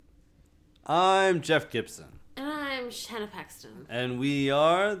I'm Jeff Gibson. And I'm Shanna Paxton. And we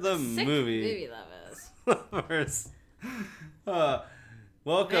are the Sick movie lovers.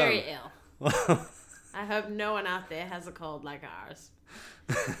 Welcome. Very ill. I hope no one out there has a cold like ours.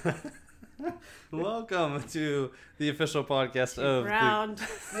 Welcome to the official podcast of Ground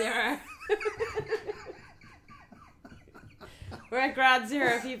Zero. We're at Ground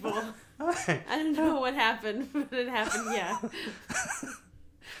Zero, people. I don't know what happened, but it happened, yeah.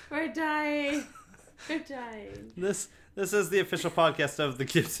 We're dying. We're dying. This is the official podcast of the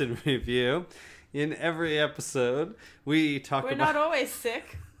Gibson Review. In every episode, we talk We're about... not always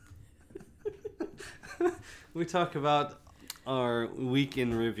sick. We talk about our week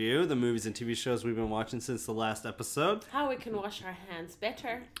in review, the movies and TV shows we've been watching since the last episode. How we can wash our hands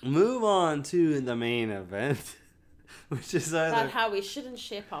better. Move on to the main event, which is either... About how we shouldn't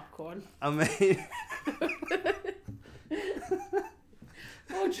share popcorn. A main...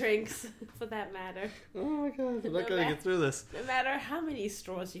 Or drinks, for that matter. Oh my god, I'm not going to get through this. No matter how many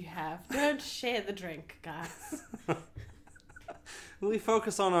straws you have, don't share the drink, guys. We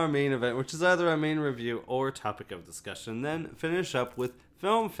focus on our main event, which is either our main review or topic of discussion, then finish up with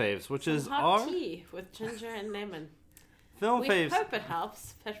film faves, which is hot tea with ginger and lemon. Film faves. We hope it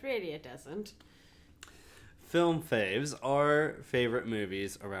helps, but really it doesn't. Film faves are favorite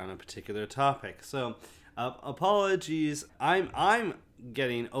movies around a particular topic. So, apologies. I'm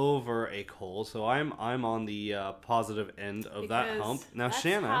getting over a cold, so I'm on the positive end of that hump. Now, that's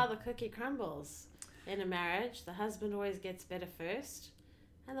Shanna, how the cookie crumbles. In a marriage, the husband always gets better first,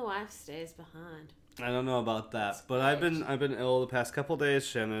 and the wife stays behind. I don't know about that, That's but great. I've been ill the past couple days.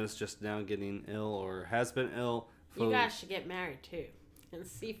 Shanna is just now getting ill or has been ill. You guys should get married too, and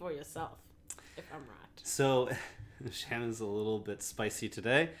see for yourself if I'm right. So, Shanna's a little bit spicy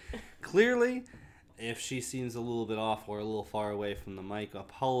today. Clearly, if she seems a little bit off or a little far away from the mic,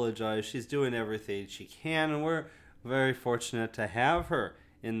 apologize. She's doing everything she can, and we're very fortunate to have her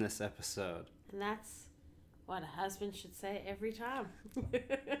in this episode. And that's what a husband should say every time.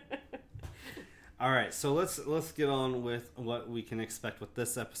 All right, so let's get on with what we can expect with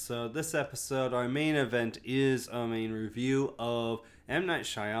this episode. This episode, our main event is a main review of M. Night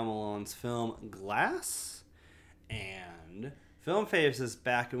Shyamalan's film Glass. And Film Faves is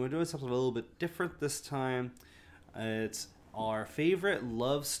back, and we're doing something a little bit different this time. It's our favorite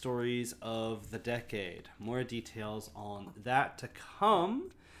love stories of the decade. More details on that to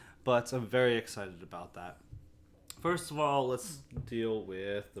come, but I'm very excited about that. First of all, let's deal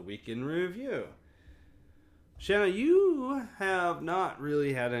with the week in review. Shanna, you have not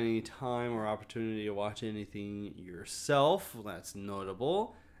really had any time or opportunity to watch anything yourself. That's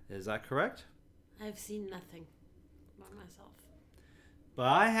notable. Is that correct? I've seen nothing by myself. But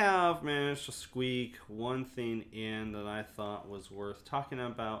I have managed to squeak one thing in that I thought was worth talking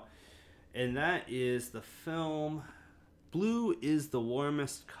about, and that is the film Blue is the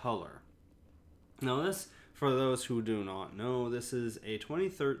Warmest Color. Now this, for those who do not know, this is a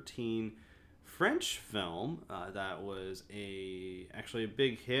 2013 French film that was actually a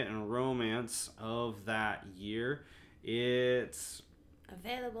big hit and romance of that year. It's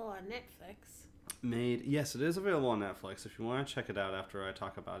Available on Netflix. Yes, it is available on Netflix if you want to check it out after I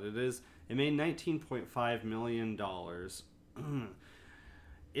talk about it. It made $19.5 million.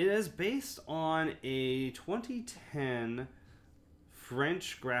 It is based on a 2010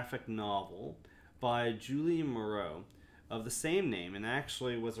 French graphic novel by Julie Moreau of the same name, and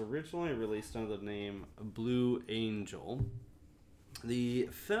actually was originally released under the name Blue Angel. The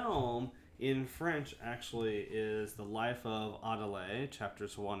film in French actually is The Life of Adèle,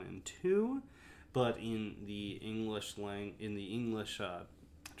 chapters 1 and 2, but in the English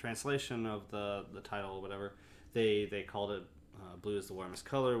translation of the title or whatever, they called it Blue is the Warmest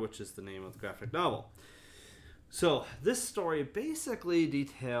Color, which is the name of the graphic novel. So this story basically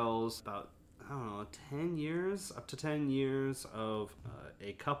details about, I don't know, 10 years, up to 10 years of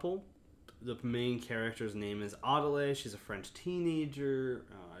a couple. The main character's name is Adèle. She's a French teenager.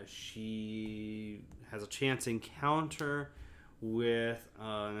 She has a chance encounter with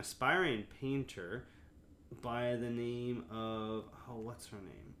an aspiring painter by the name of, what's her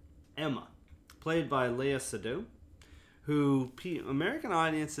name? Emma, played by Léa Seydoux, who American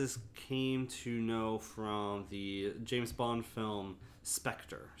audiences came to know from the James Bond film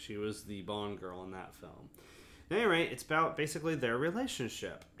Spectre. She was the Bond girl in that film. At any rate, it's about basically their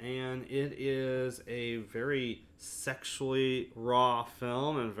relationship, and it is a very sexually raw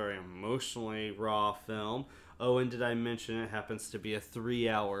film and very emotionally raw film. Oh, and did I mention it happens to be a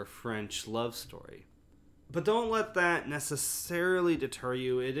 3-hour French love story? But don't let that necessarily deter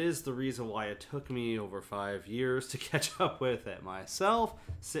you. It is the reason why it took me over 5 years to catch up with it myself,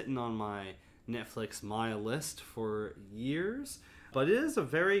 sitting on my Netflix My List for years. But it is a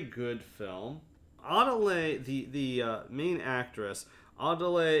very good film. Adele, the main actress,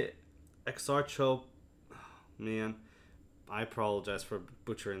 Adele Exarchopoulos, man, I apologize for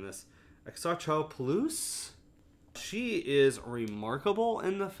butchering this, Exarchopoulos. She is remarkable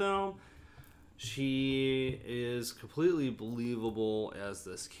in the film. She is completely believable as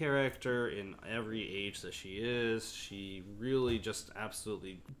this character in every age that she is. She really just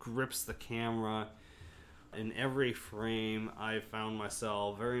absolutely grips the camera. In every frame, I found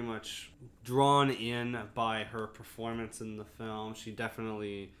myself very much drawn in by her performance in the film. She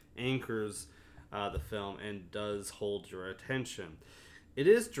definitely anchors the film and does hold your attention. It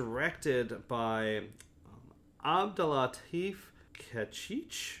is directed by Abdellatif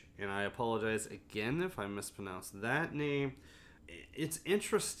Kechiche, and I apologize again if I mispronounce that name. It's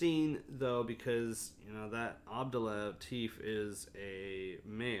interesting, though, because, that Abdellatif is a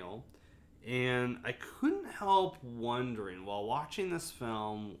male, and I couldn't help wondering, while watching this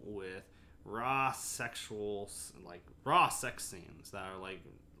film with raw sex scenes that are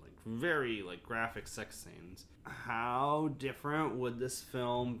very graphic sex scenes, how different would this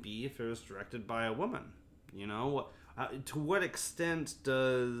film be if it was directed by a woman? To what extent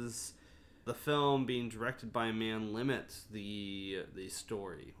does the film being directed by a man limit the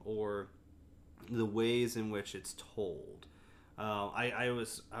story or the ways in which it's told? I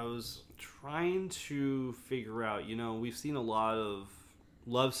was trying to figure out. We've seen a lot of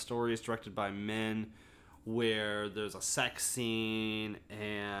love stories directed by men where there's a sex scene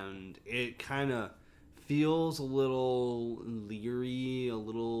and it kind of feels a little leery, a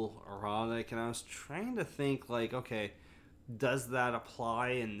little erotic, and I was trying to think, okay, does that apply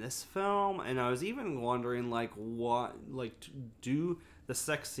in this film? And I was even wondering, do the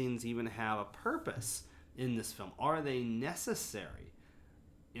sex scenes even have a purpose in this film? Are they necessary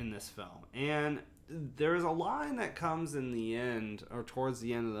in this film? And there's a line that comes in the end, or towards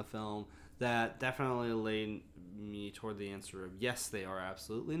the end of the film, that definitely led me toward the answer of yes, they are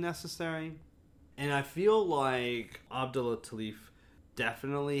absolutely necessary. And I feel like Abdellatif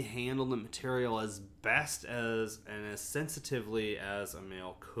definitely handled the material as best as and as sensitively as a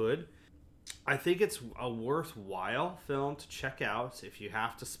male could. I think it's a worthwhile film to check out. If you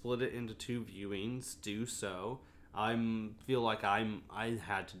have to split it into 2 viewings, do so. I feel like I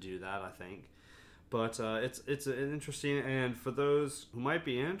had to do that, I think. But it's an interesting, and for those who might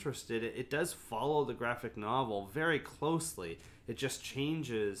be interested, it does follow the graphic novel very closely. It just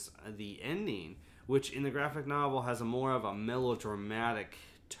changes the ending, which in the graphic novel has a more of a melodramatic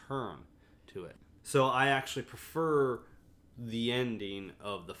turn to it. So I actually prefer the ending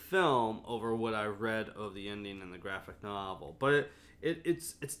of the film over what I read of the ending in the graphic novel. But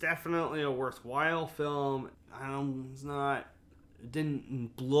it's definitely a worthwhile film. It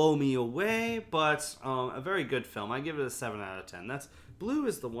didn't blow me away, but a very good film. I give it a 7 out of 10. That's Blue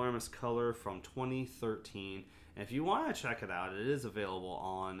is the Warmest Color from 2013. And if you want to check it out, it is available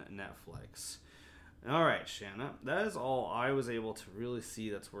on Netflix. All right, Shanna, that is all I was able to really see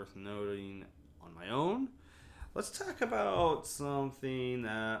that's worth noting on my own. Let's talk about something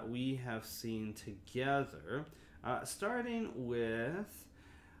that we have seen together, starting with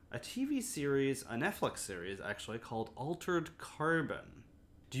a TV series, a Netflix series actually, called Altered Carbon.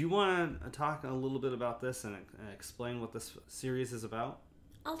 Do you want to talk a little bit about this and explain what this series is about?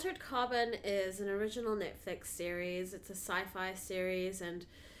 Altered Carbon is an original Netflix series. It's a sci-fi series, and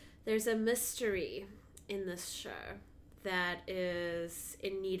there's a mystery in this show that is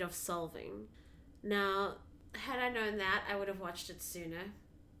in need of solving. Now, had I known that, I would have watched it sooner.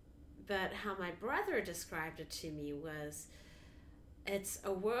 But how my brother described it to me was, it's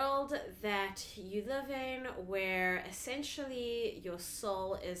a world that you live in where essentially your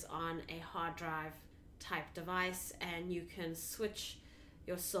soul is on a hard drive type device, and you can switch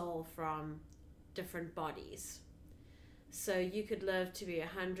your soul from different bodies. So you could live to be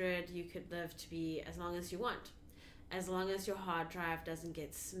 100, you could live to be as long as you want, as long as your hard drive doesn't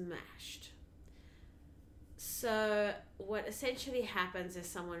get smashed. So what essentially happens is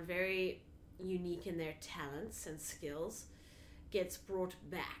someone very unique in their talents and skills gets brought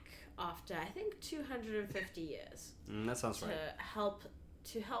back after, I think, 250 years. That sounds right.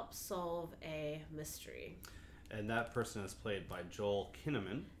 To help solve a mystery. And that person is played by Joel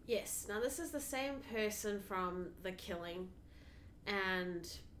Kinnaman. Yes. Now, this is the same person from The Killing. And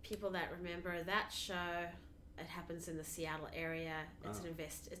people that remember that show, it happens in the Seattle area.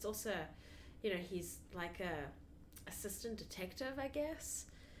 It's also, he's like a assistant detective, I guess.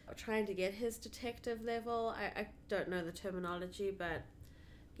 trying to get his detective level. I don't know the terminology, but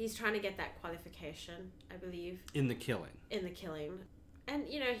he's trying to get that qualification, I believe. In the killing. In the killing. And,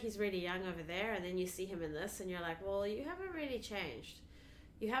 you know, he's really young over there, and then you see him in this, and you're like, well, you haven't really changed.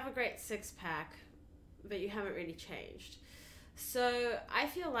 You have a great six-pack, but you haven't really changed. So I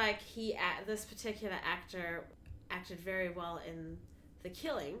feel like this particular actor acted very well in The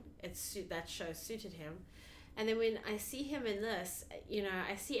Killing. That show suited him. And then when I see him in this, you know,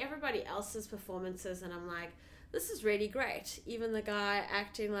 I see everybody else's performances, and I'm like, this is really great. Even the guy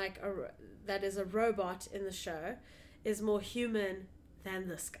acting like that is a robot in the show is more human than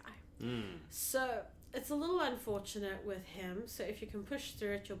this guy. So it's a little unfortunate with him. So if you can push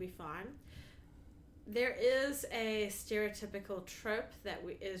through it, you'll be fine. There is a stereotypical trope that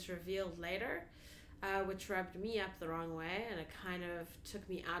is revealed later, which rubbed me up the wrong way, and it kind of took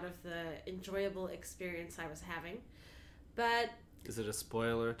me out of the enjoyable experience I was having. But is it a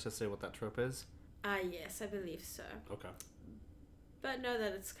spoiler to say what that trope is? Yes, I believe so. Okay. But know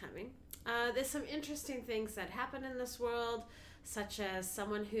that it's coming. There's some interesting things that happen in this world, such as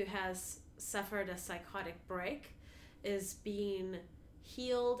someone who has suffered a psychotic break is being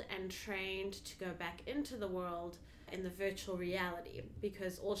healed and trained to go back into the world in the virtual reality,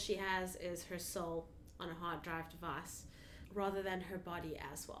 because all she has is her soul on a hard drive device rather than her body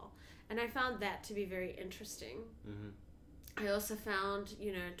as well. And I found that to be very interesting. I also found,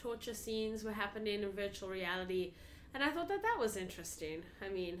 you know, torture scenes were happening in virtual reality, and I thought that was interesting. I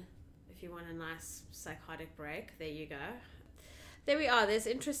mean, if you want a nice psychotic break, there you go. There we are. There's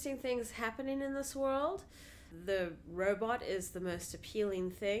interesting things happening in this world. The robot is the most appealing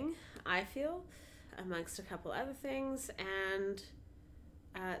thing, I feel, amongst a couple other things, and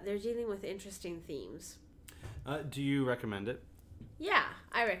they're dealing with interesting themes. Do you recommend it? Yeah,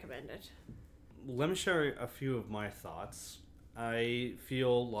 I recommend it. Let me share a few of my thoughts. I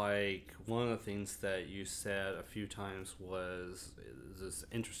feel like one of the things that you said a few times was this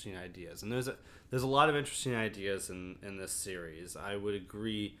interesting ideas, and there's a lot of interesting ideas in this series. I would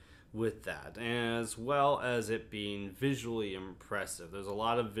agree with that, as well as it being visually impressive. There's a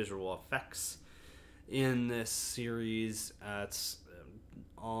lot of visual effects in this series. It's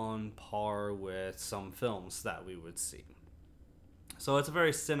on par with some films that we would see. So it's a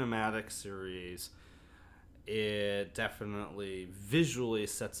very cinematic series. It definitely visually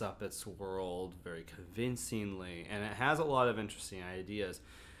sets up its world very convincingly, and it has a lot of interesting ideas.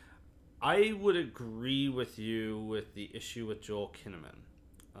 I would agree with you with the issue with Joel Kinnaman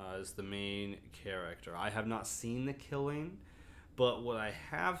as the main character. I have not seen The Killing, but what I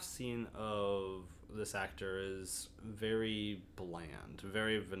have seen of this actor is very bland,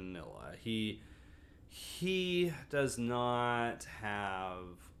 very vanilla. He does not have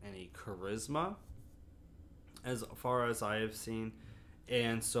any charisma as far as I have seen,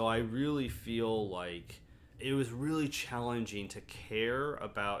 and so I really feel like it was really challenging to care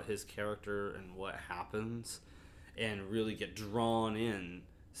about his character and what happens and really get drawn in,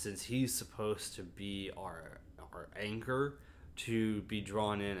 since he's supposed to be our anchor, to be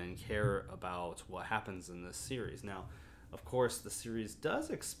drawn in and care about what happens in this series. Now, of course, the series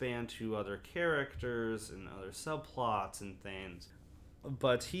does expand to other characters and other subplots and things,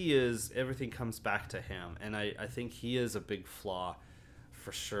 but everything comes back to him, and I think he is a big flaw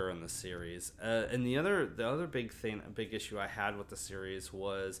for sure in the series. And the other big issue I had with the series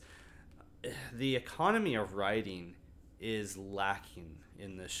was the economy of writing is lacking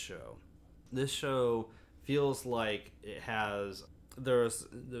in this show. This show feels like it has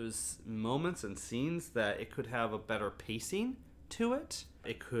there's moments and scenes that it could have a better pacing to it.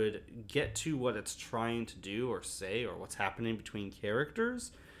 It could get to what it's trying to do or say or what's happening between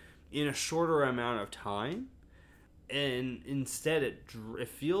characters in a shorter amount of time. And instead, it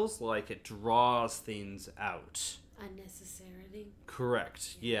feels like it draws things out Unnecessarily.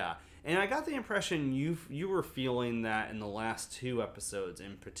 Correct. Yeah. And I got the impression you were feeling that in the last two episodes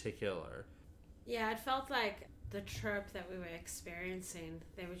in particular. Yeah, it felt like the trope that we were experiencing,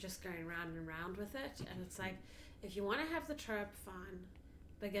 they were just going round and round with it, and it's like, if you want to have the trope, fine,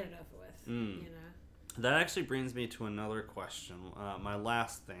 but get it over with. You know. That actually brings me to another question. My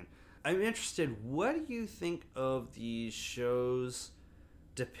last thing. I'm interested, what do you think of the show's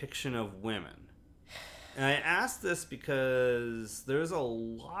depiction of women? And I ask this because there's a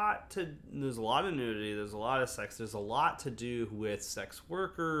lot of nudity, there's a lot of sex, there's a lot to do with sex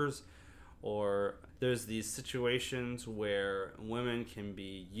workers, or there's these situations where women can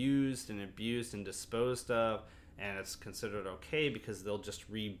be used and abused and disposed of, and it's considered okay because they'll just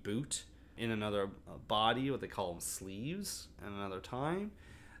reboot in another body, what they call them sleeves, at another time.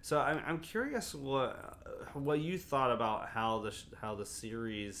 So I'm curious what you thought about how the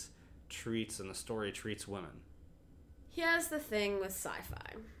series treats and the story treats women. Here's the thing with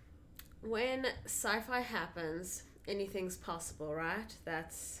sci-fi. When sci-fi happens, anything's possible, right?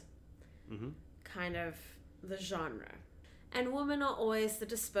 That's kind of the genre. And women are always the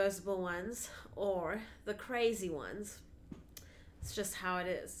disposable ones or the crazy ones. It's just how it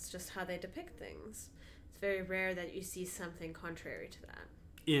is. It's just how they depict things. It's very rare that you see something contrary to that.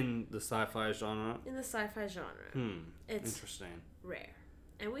 In the sci-fi genre? In the sci-fi genre. It's interesting. Rare.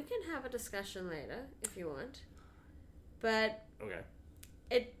 And we can have a discussion later if you want. But okay.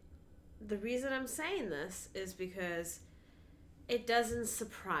 The reason I'm saying this is because it doesn't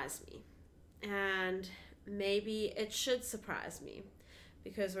surprise me. And maybe it should surprise me.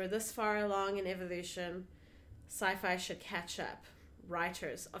 Because we're this far along in evolution, sci-fi should catch up.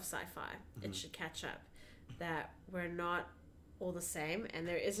 Writers of sci-fi, it should catch up. That we're not all the same and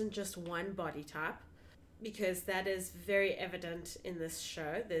there isn't just one body type. Because that is very evident in this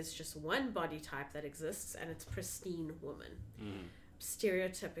show. There's just one body type that exists, and it's pristine woman.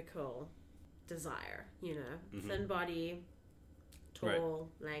 Stereotypical desire, thin body, tall,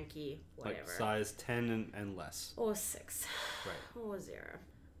 lanky, whatever. Like size 10 and less. Or 6. Right. Or 0.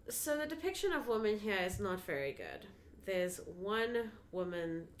 So the depiction of women here is not very good. There's one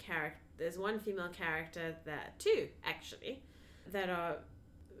female character, two actually, that are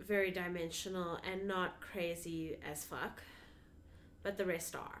very dimensional and not crazy as fuck, but the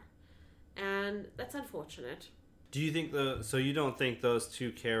rest are, and that's unfortunate. Do you think so you don't think those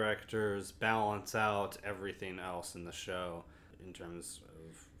two characters balance out everything else in the show in terms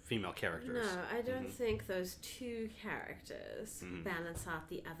of female characters? No, I don't think those two characters balance out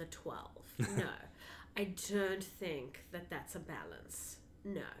the other 12. No, I don't think that's a balance.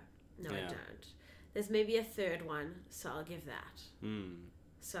 No, I don't. There's maybe a third one, so I'll give that.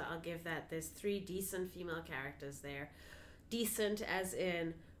 So I'll give that. There's 3 decent female characters there. Decent as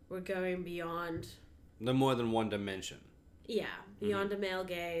in we're going beyond... The more than one dimension. Yeah. Beyond a male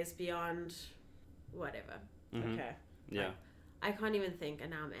gaze, beyond whatever. Okay. Yeah. I can't even think, and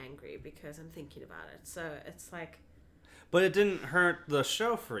now I'm angry because I'm thinking about it. So it's like... But it didn't hurt the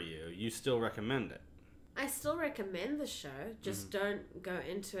show for you. You still recommend it. I still recommend the show. Just don't go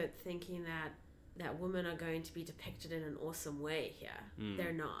into it thinking that women are going to be depicted in an awesome way here.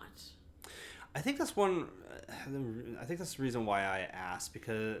 They're not. I think that's the reason why I asked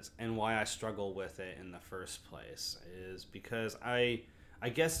and why I struggle with it in the first place is because I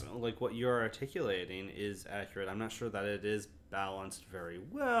guess like what you're articulating is accurate. I'm not sure that it is balanced very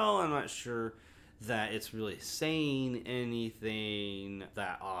well. I'm not sure that it's really saying anything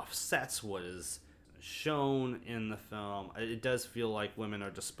that offsets what is shown in the film. It does feel like women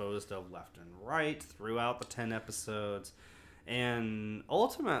are disposed of left and right throughout the 10 episodes, and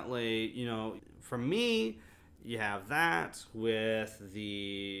ultimately, for me, you have that with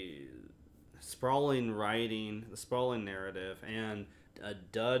the sprawling writing, the sprawling narrative, and a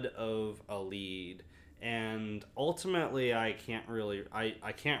dud of a lead. And ultimately, I can't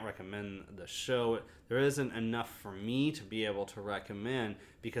recommend the show. There isn't enough for me to be able to recommend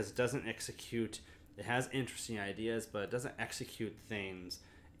because it doesn't execute. It has interesting ideas, but it doesn't execute things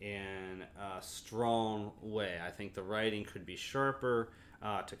in a strong way. I think the writing could be sharper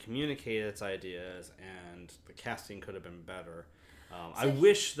to communicate its ideas, and the casting could have been better. I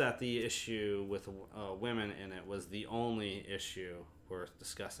wish that the issue with women in it was the only issue worth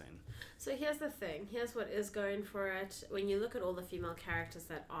discussing. So here's the thing. Here's what is going for it. When you look at all the female characters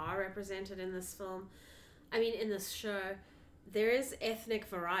that are represented in this film, in this show, there is ethnic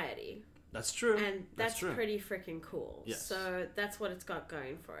variety. That's true. And that's pretty freaking cool. Yes. So that's what it's got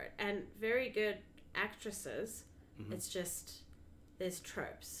going for it. And very good actresses. It's just, there's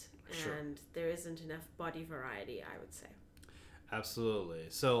tropes. And there isn't enough body variety, I would say. Absolutely.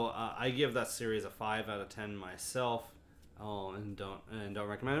 So I give that series a 5 out of 10 myself. And don't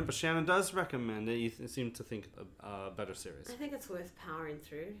recommend it. But Shannon does recommend it. You seem to think a better series. I think it's worth powering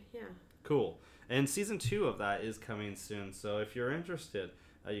through. Yeah. Cool. And season 2 of that is coming soon. So if you're interested...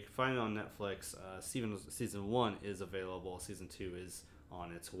 you can find it on Netflix. Season 1 is available. Season 2 is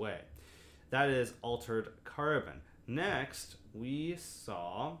on its way. That is Altered Carbon. Next, we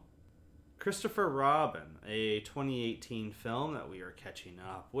saw Christopher Robin, a 2018 film that we are catching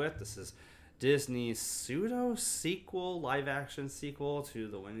up with. This is Disney's pseudo-sequel, live-action sequel to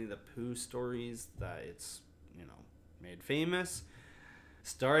the Winnie the Pooh stories that it's, made famous.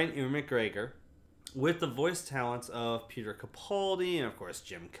 Starring Ewan McGregor, with the voice talents of Peter Capaldi and, of course,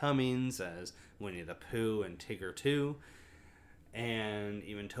 Jim Cummings as Winnie the Pooh and Tigger 2. And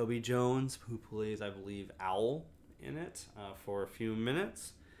even Toby Jones, who plays, I believe, Owl in it for a few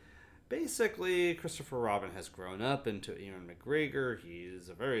minutes. basically, Christopher Robin has grown up into Ewan McGregor. He's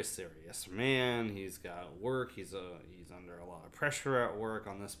a very serious man. He's got work. He's under a lot of pressure at work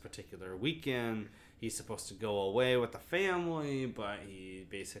on this particular weekend. He's supposed to go away with the family, but he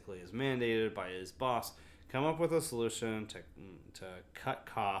basically is mandated by his boss come up with a solution to cut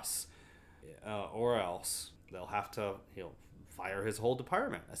costs, or else he'll fire his whole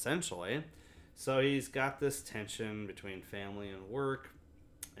department, essentially. So he's got this tension between family and work,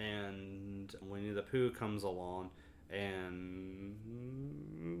 and Winnie the Pooh comes along and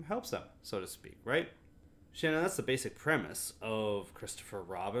helps him, so to speak, right? Shannon, that's the basic premise of Christopher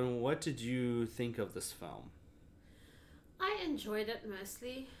Robin. What did you think of this film? I enjoyed it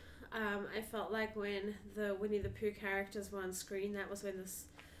mostly. I felt like when the Winnie the Pooh characters were on screen, that was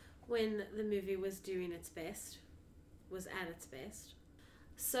when the movie was doing its best, was at its best.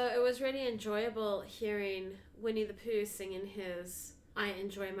 So it was really enjoyable hearing Winnie the Pooh singing his "I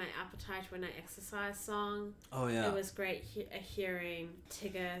Enjoy My Appetite When I Exercise" song. Oh, yeah. It was great hearing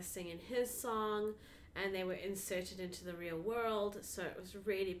Tigger singing his song, and they were inserted into the real world, so it was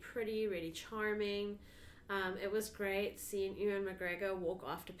really pretty, really charming. It was great seeing Ewan McGregor walk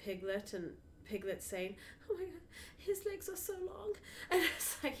after Piglet, and Piglet saying, "Oh my god, his legs are so long," and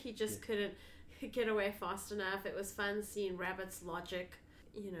it's like he just couldn't get away fast enough. It was fun seeing Rabbit's logic.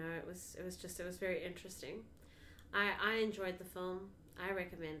 You know, it was very interesting. I enjoyed the film. I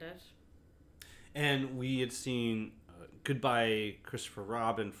recommend it. And we had seen Goodbye Christopher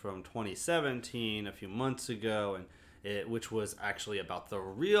Robin from 2017 a few months ago, and which was actually about the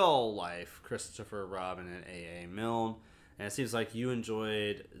real life Christopher Robin and A.A. Milne. And it seems like you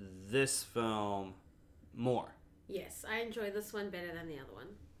enjoyed this film more. Yes, I enjoyed this one better than the other one.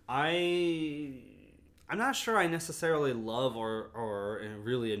 I'm not sure I necessarily love or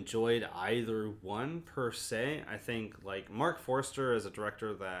really enjoyed either one per se. I think like Mark Forster is a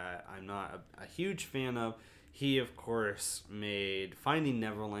director that I'm not a huge fan of. He, of course, made Finding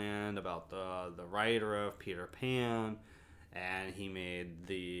Neverland about the writer of Peter Pan, and he made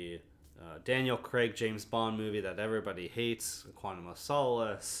the Daniel Craig James Bond movie that everybody hates, Quantum of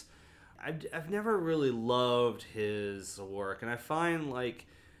Solace. I've never really loved his work, and I find like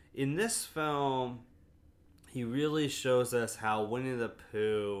in this film, he really shows us how Winnie the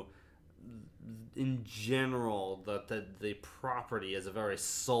Pooh, in general, the property is a very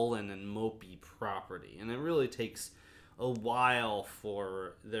sullen and mopey property. And it really takes a while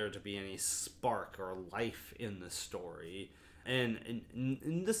for there to be any spark or life in the story. And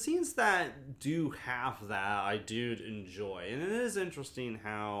the scenes that do have that, I do enjoy. And it is interesting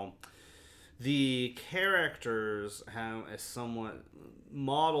how the characters have a somewhat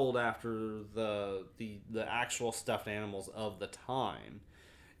modeled after the actual stuffed animals of the time,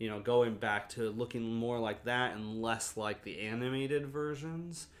 you know, going back to looking more like that and less like the animated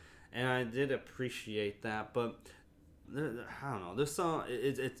versions, and I did appreciate that. But I don't know, there's some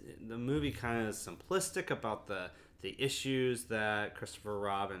the movie kind of is simplistic about the issues that Christopher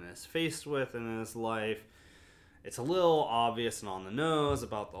Robin is faced with in his life. It's a little obvious and on the nose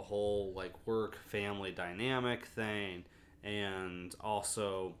about the whole like work family dynamic thing. And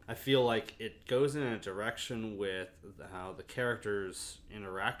also, I feel like it goes in a direction with how the characters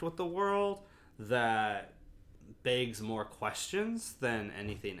interact with the world that begs more questions than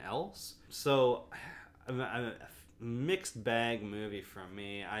anything else. So, a mixed bag movie for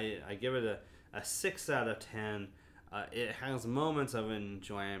me. I give it a 6 out of 10. It has moments of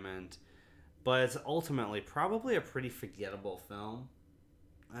enjoyment, but it's ultimately probably a pretty forgettable film.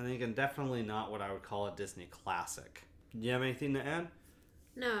 I think, and definitely not what I would call a Disney classic. Do you have anything to add?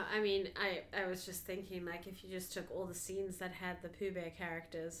 No, I mean, I was just thinking, like, if you just took all the scenes that had the Pooh Bear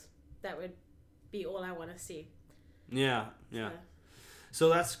characters, that would be all I want to see. Yeah. So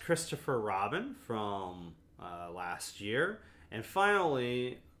that's Christopher Robin from last year. And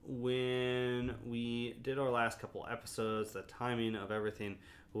finally, when we did our last couple episodes, the timing of everything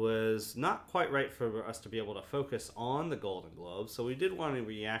was not quite right for us to be able to focus on the Golden Globes. So we did want to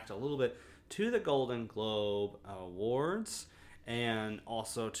react a little bit to the Golden Globe Awards and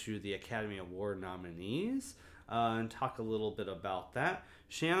also to the Academy Award nominees and talk a little bit about that.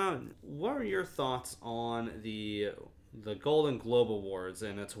 Shanna, what are your thoughts on the Golden Globe Awards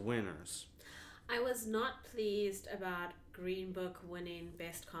and its winners? I was not pleased about Green Book winning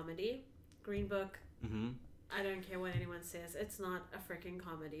Best Comedy. Green Book, I don't care what anyone says, it's not a freaking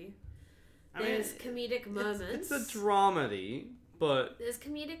comedy. There's comedic moments. It's a dramedy. But there's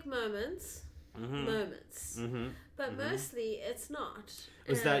comedic moments, but mostly it's not.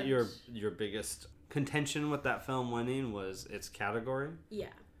 Was that your biggest contention with that film winning? Was its category?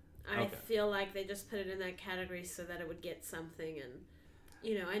 Yeah, I feel like they just put it in that category so that it would get something, and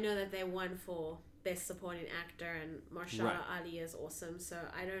I know that they won for Best Supporting Actor, and Mahershala Ali is awesome, so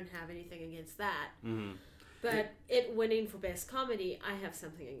I don't have anything against that. Mm-hmm. But it winning for Best Comedy, I have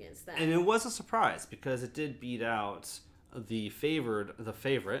something against that. And it was a surprise because it did beat out the favorite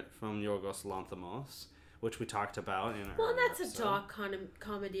from Yorgos Lanthimos, which we talked about in our Well, that's episode. a dark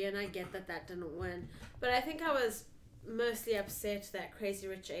comedy, and I get that didn't win. But I think I was mostly upset that Crazy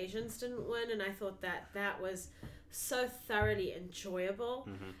Rich Asians didn't win, and I thought that was so thoroughly enjoyable.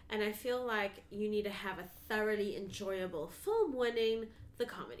 Mm-hmm. And I feel like you need to have a thoroughly enjoyable film winning the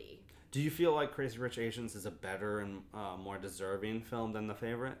comedy. Do you feel like Crazy Rich Asians is a better and more deserving film than The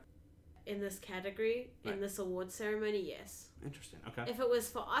Favorite? In this category, Right. in this award ceremony, yes. Interesting. Okay. If it was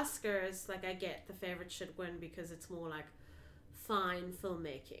for Oscars, like, I get The Favorite should win because it's more like fine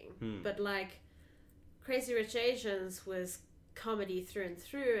filmmaking. But like Crazy Rich Asians was comedy through and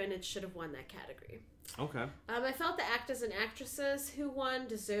through, and it should have won that category. Okay. I felt the actors and actresses who won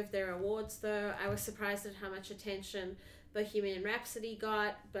deserved their awards, though. I was surprised at how much attention Bohemian Rhapsody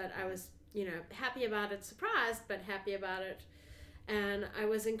got, but I was, happy about it. Surprised, but happy about it. And I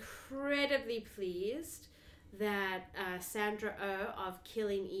was incredibly pleased that Sandra Oh of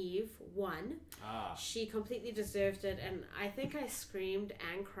Killing Eve won. She completely deserved it, and I think I screamed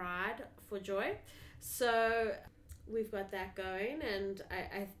and cried for joy. So we've got that going, and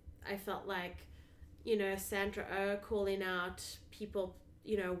I felt like, Sandra Oh calling out people,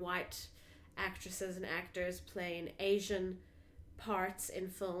 white actresses and actors playing Asian parts in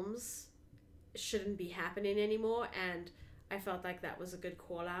films shouldn't be happening anymore, and I felt like that was a good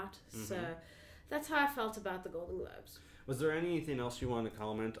call out. Mm-hmm. So that's how I felt about the Golden Globes. Was there anything else you want to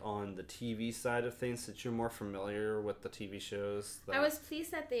comment on the TV side of things, that you're more familiar with the TV shows? I was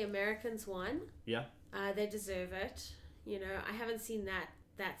pleased that The Americans won. Yeah. They deserve it. I haven't seen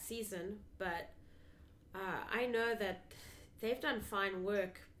that season, but I know that they've done fine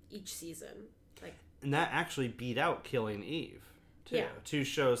work each season. And that actually beat out Killing Eve, too. Yeah. Two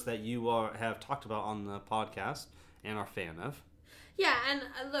shows that you have talked about on the podcast and are a fan of. Yeah, and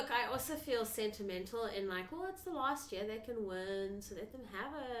look, I also feel sentimental in it's the last year, they can win, so let them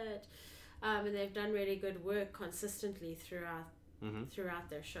have it. And they've done really good work consistently throughout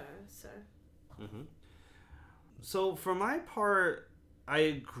their show. So. Mm-hmm. So for my part, I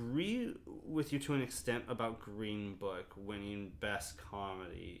agree with you to an extent about Green Book winning Best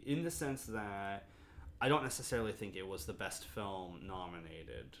Comedy, in the sense that I don't necessarily think it was the best film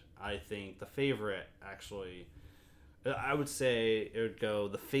nominated. I think The Favorite, actually, I would say it would go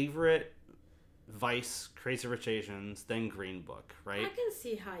The Favorite, Vice, Crazy Rich Asians, then Green Book, right? I can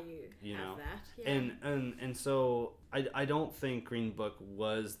see how you have that. Yeah. And so I don't think Green Book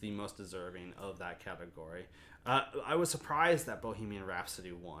was the most deserving of that category. I was surprised that Bohemian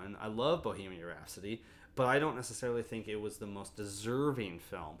Rhapsody won. I love Bohemian Rhapsody, but I don't necessarily think it was the most deserving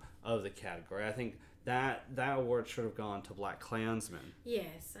film of the category. I think that award should have gone to Black Klansman.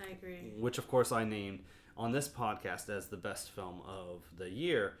 Yes, I agree. Which, of course, I named on this podcast as the best film of the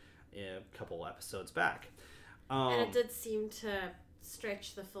year a couple episodes back. And it did seem to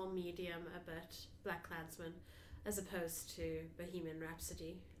stretch the film medium a bit, Black Klansman, as opposed to Bohemian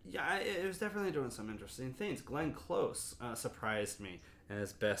Rhapsody. Yeah, it was definitely doing some interesting things. Glenn Close surprised me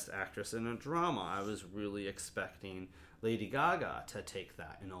as Best Actress in a Drama. I was really expecting Lady Gaga to take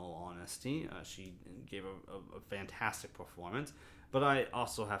that, in all honesty. She gave a fantastic performance. But I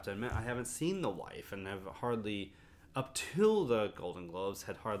also have to admit, I haven't seen The Wife, and have hardly, up till the Golden Globes,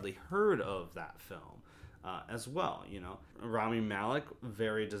 had hardly heard of that film as well. Rami Malek,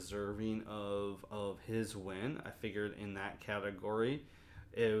 very deserving of his win. I figured in that category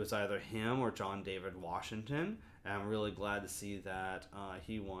it was either him or John David Washington, and I'm really glad to see that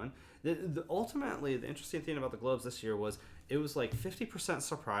he won. Ultimately, the interesting thing about the Globes this year was it was like 50%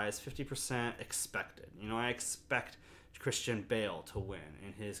 surprise, 50% expected. I expect Christian Bale to win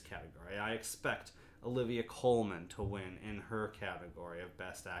in his category. I expect Olivia Colman to win in her category of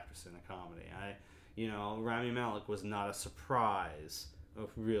Best Actress in a Comedy. Rami Malek was not a surprise,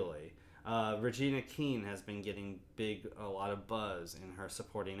 really. Regina King has been getting a lot of buzz in her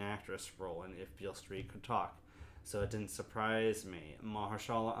supporting actress role in If Beale Street Could Talk, so it didn't surprise me.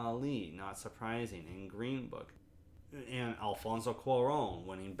 Mahershala Ali, not surprising, in Green Book. And Alfonso Cuarón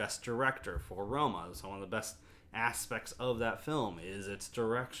winning Best Director for Roma. So one of the best aspects of that film is its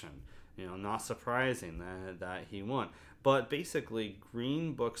direction. Not surprising that he won. But basically,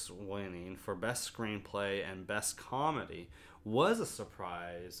 Green Book's winning for Best Screenplay and Best Comedy was a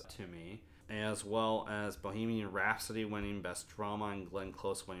surprise to me, as well as Bohemian Rhapsody winning Best Drama and Glenn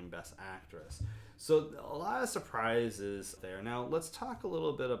Close winning Best Actress. So a lot of surprises there. Now let's talk a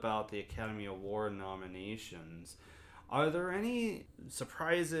little bit about the Academy Award nominations. Are there any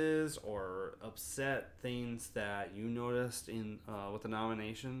surprises or upset things that you noticed in with the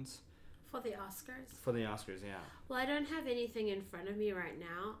nominations? For the Oscars? For the Oscars, yeah. Well, I don't have anything in front of me right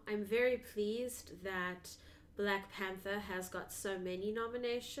now. I'm very pleased that Black Panther has got so many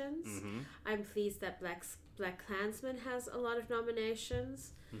nominations. Mm-hmm. I'm pleased that Black Klansman has a lot of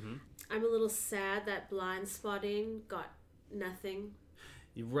nominations. Mm-hmm. I'm a little sad that Blind Spotting got nothing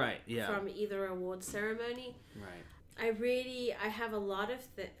Right, yeah. from either award ceremony. Right. I have a lot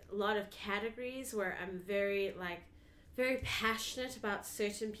of categories where I'm very passionate about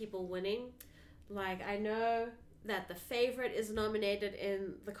certain people winning. Like, I know that The Favorite is nominated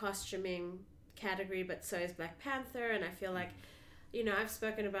in the costuming category, but so is Black Panther, and I feel like, I've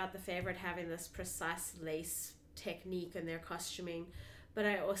spoken about The Favorite having this precise lace technique in their costuming, but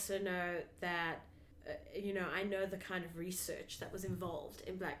I also know that I know the kind of research that was involved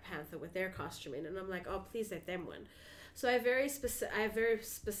in Black Panther with their costuming, and I'm like, oh, please let them win. So I have very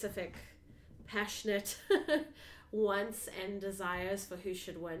specific, passionate wants and desires for who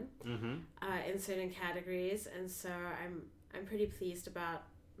should win in certain categories, and so I'm pretty pleased about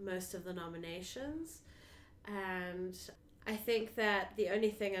most of the nominations, and I think that the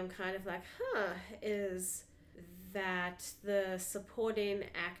only thing I'm kind of like, is that the supporting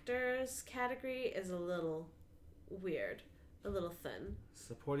actors category is a little weird, a little thin.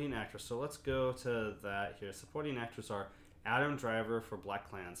 Supporting actors. So let's go to that here. Supporting actors are Adam Driver for Black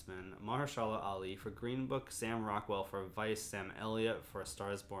Klansman, Mahershala Ali for Green Book, Sam Rockwell for Vice, Sam Elliott for A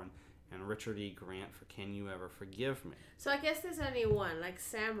Star Is Born, and Richard E. Grant for Can You Ever Forgive Me? So I guess there's only one. Like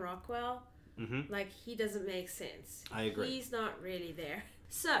Sam Rockwell, he doesn't make sense. I agree. He's not really there.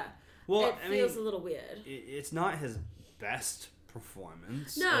 So, it feels a little weird. It's not his best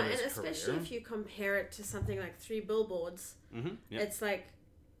performance. No, of and his especially career. if you compare it to something like Three Billboards, it's like,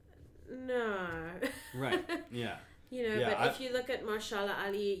 no. Right, yeah. If you look at Mahershala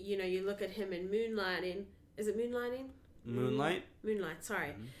Ali, you look at him in Moonlighting. Is it Moonlighting? Moonlight? Moonlight,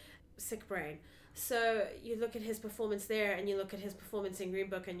 sorry. Sick brain. So you look at his performance there and you look at his performance in Green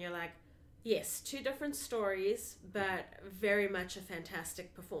Book and you're like, yes, two different stories, but very much a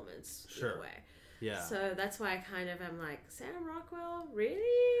fantastic performance Sure. either way. Yeah. So that's why I kind of am like, Sam Rockwell?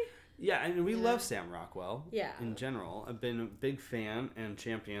 Really? Yeah, and we love Sam Rockwell. Yeah. In general. I've been a big fan and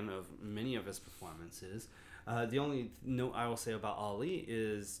champion of many of his performances. The only note I will say about Ali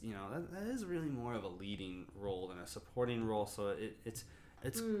is, that is really more of a leading role than a supporting role. So it's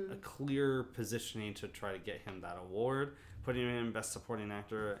a clear positioning to try to get him that award. Putting him in Best Supporting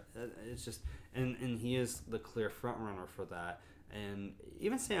Actor, it's just, and he is the clear front runner for that. And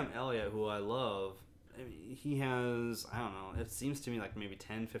even Sam Elliott, who I love, he has, I don't know, it seems to me like maybe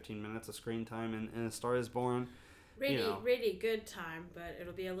 10, 15 minutes of screen time in A Star Is Born. Really, really good time, but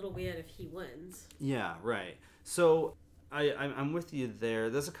it'll be a little weird if he wins. Yeah, right. So I'm with you there.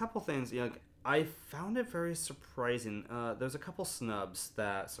 There's a couple things, I found it very surprising. There's a couple snubs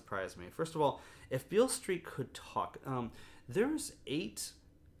that surprised me. First of all, If Beale Street Could Talk, there's 8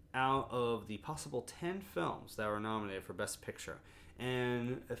 out of the possible 10 films that were nominated for Best Picture.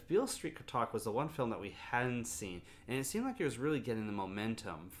 And If Beale Street Could Talk was the one film that we hadn't seen. And it seemed like it was really getting the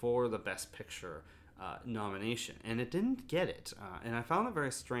momentum for the Best Picture nomination. And it didn't get it. And I found it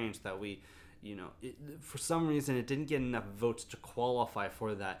very strange that we... for some reason it didn't get enough votes to qualify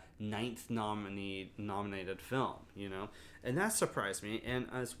for that 9th nominated film, and that surprised me. And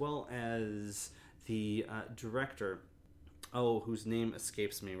as well as the director, whose name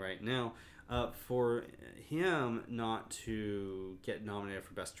escapes me right now, for him not to get nominated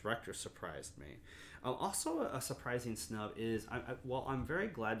for Best Director surprised me. Also, a surprising snub is, I'm very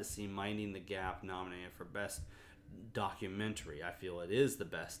glad to see Minding the Gap nominated for Best Documentary. I feel it is the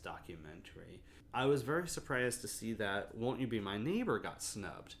best documentary. I was very surprised to see that Won't You Be My Neighbor got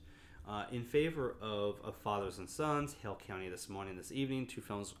snubbed in favor of Fathers and Sons, Hale County This Morning, This Evening, 2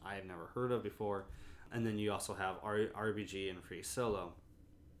 films I have never heard of before. And then you also have RBG and Free Solo.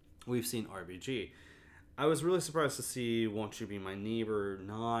 We've seen RBG. I was really surprised to see Won't You Be My Neighbor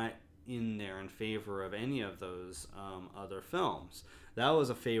not in there in favor of any of those other films. That was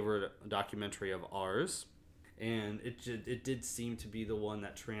a favorite documentary of ours. And it did seem to be the one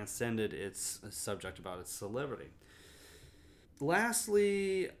that transcended its subject about its celebrity.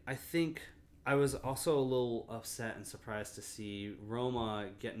 Lastly, I think I was also a little upset and surprised to see Roma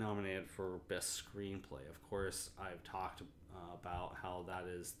get nominated for Best Screenplay. Of course, I've talked about how that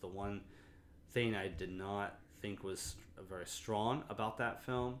is the one thing I did not think was very strong about that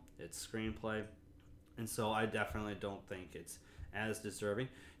film, its screenplay. And so I definitely don't think it's as deserving.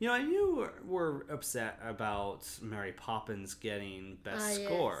 You were upset about Mary Poppins getting Best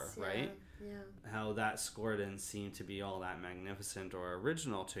Score, yes, right? Yeah. Yeah. how that score didn't seem to be all that magnificent or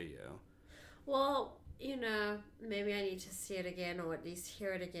original to you. Well, maybe I need to see it again or at least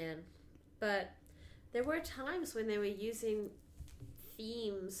hear it again. But there were times when they were using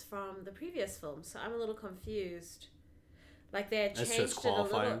themes from the previous film, so I'm a little confused. Like they had changed it a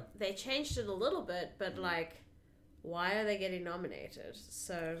little. They changed it a little bit, but like, why are they getting nominated?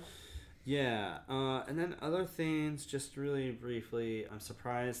 So. Yeah, and then other things, just really briefly, I'm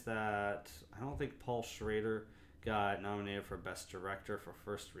surprised that I don't think Paul Schrader got nominated for Best Director for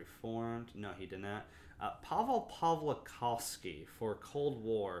First Reformed. No, he did not. Pavel Pawlikowski for Cold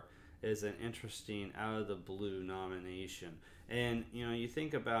War is an interesting out-of-the-blue nomination. And, you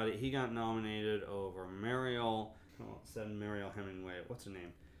think about it, he got nominated over Mariel Hemingway. What's her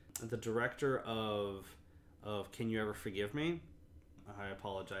name? The director of Can You Ever Forgive Me? I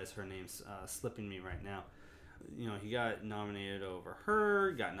apologize, her name's slipping me right now. He got nominated over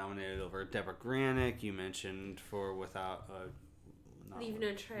her, got nominated over Deborah Granick, you mentioned, for Without... Leave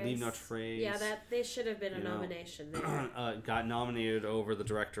No Trace. Leave No Trace. Yeah, there should have been a nomination there. Got nominated over the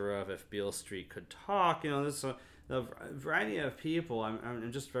director of If Beale Street Could Talk. There's a variety of people.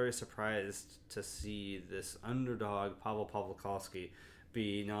 I'm just very surprised to see this underdog, Pavel Pawlikowski,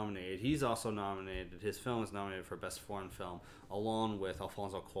 be nominated. He's also nominated. His film is nominated for Best Foreign Film, along with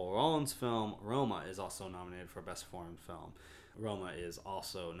Alfonso Cuarón's film Roma is also nominated for Best Foreign Film. Roma is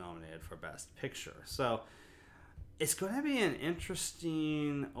also nominated for Best Picture. So it's going to be an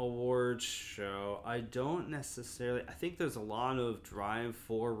interesting awards show. I think there's a lot of drive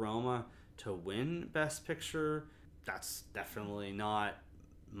for Roma to win Best Picture. That's definitely not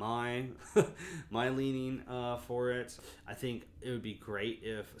my leaning for it. I think it would be great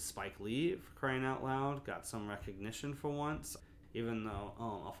if Spike Lee, for crying out loud, got some recognition for once, even though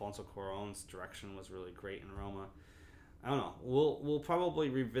Alfonso Cuarón's direction was really great in Roma. I don't know. We'll probably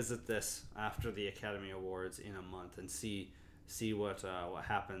revisit this after the Academy Awards in a month and see what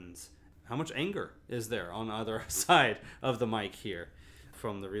happens. How much anger is there on either side of the mic here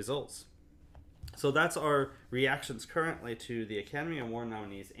from the results? So that's our reactions currently to the Academy Award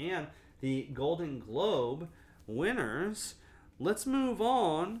nominees and the Golden Globe winners. Let's move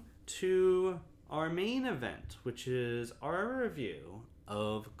on to our main event, which is our review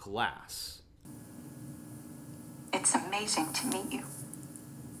of Glass. It's amazing to meet you.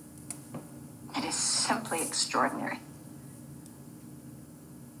 It is simply extraordinary.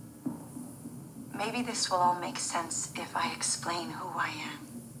 Maybe this will all make sense if I explain who I am.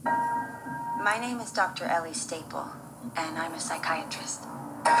 My name is Dr. Ellie Staple, and I'm a psychiatrist.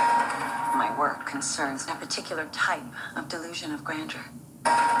 My work concerns a particular type of delusion of grandeur.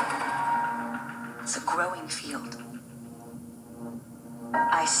 It's a growing field.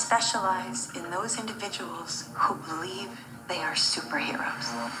 I specialize in those individuals who believe they are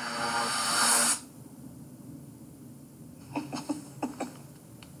superheroes.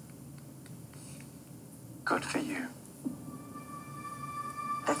 Good for you.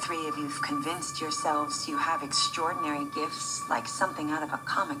 The three of you've convinced yourselves you have extraordinary gifts like something out of a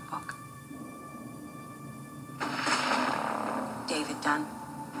comic book. David Dunn,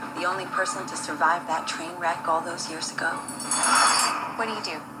 the only person to survive that train wreck all those years ago. What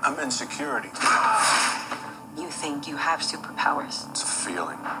do? I'm in security. You think you have superpowers. It's a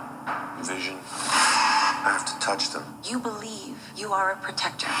feeling. Vision. I have to touch them. You believe you are a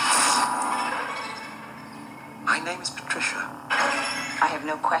protector. My name is Patricia. I have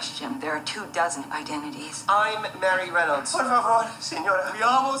no question. There are 24 identities I'm Mary Reynolds. Por favor, senora. We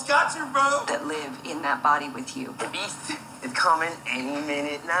almost got you, bro. that live in that body with you. The beast is coming any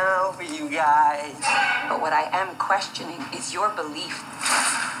minute now for you guys. But what I am questioning is your belief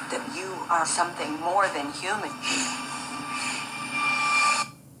that you are something more than human.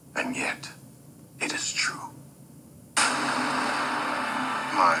 And yet, it is true.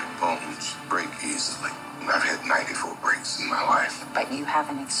 My bones break easily. I've had 94 breaks in my life. But you have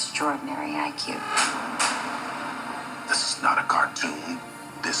an extraordinary IQ. This is not a cartoon.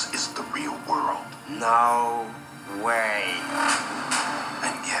 This is the real world. No way.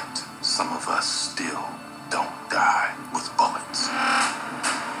 And yet, some of us still don't die with bullets.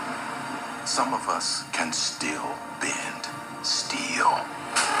 Some of us can still bend steel.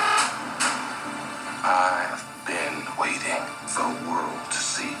 I've been waiting for the world to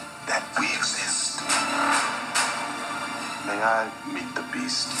see that we exist. May I meet the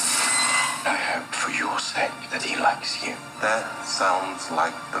beast? I hope for your sake that he likes you. That sounds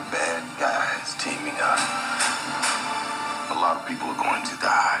like the bad guys teaming up. A lot of people are going to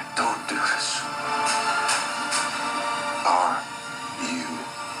die. Don't do this. Are you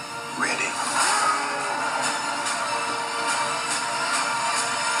ready?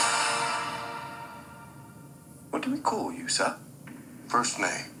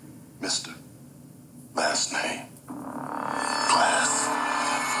 Mister. Last name. Glass.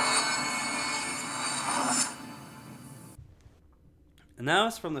 And that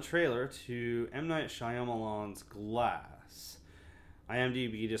was from the trailer to M. Night Shyamalan's Glass.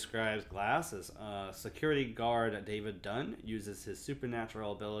 IMDb describes Glass as security guard David Dunn uses his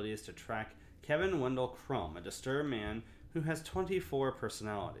supernatural abilities to track Kevin Wendell Crumb, a disturbed man who has 24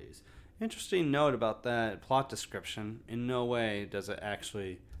 personalities. Interesting note about that plot description, in no way does it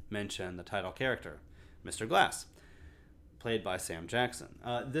actually mention the title character, Mr. Glass, played by Sam Jackson.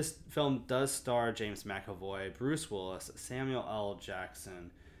 This film does star James McAvoy, Bruce Willis, Samuel L.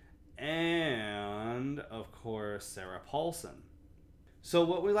 Jackson, and, of course, Sarah Paulson. So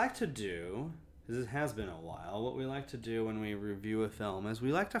what we like to do, because it has been a while, what we like to do when we review a film is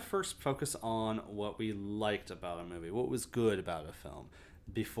we like to first focus on what we liked about a movie, what was good about a film,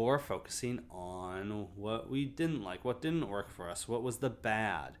 before focusing on what we didn't like, what didn't work for us, what was the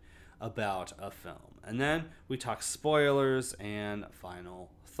bad about a film. And then we talk spoilers and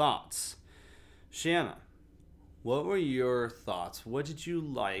final thoughts. Shanna, what were your thoughts? What did you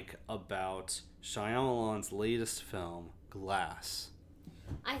like about Shyamalan's latest film, Glass?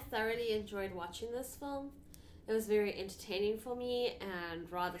 I thoroughly enjoyed watching this film. It was very entertaining for me and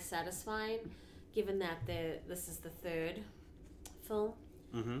rather satisfying, given that this is the third film.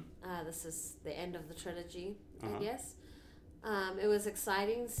 Mm-hmm. This is the end of the trilogy, Uh-huh. I guess. It was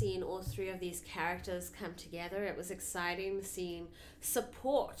exciting seeing all three of these characters come together. It was exciting seeing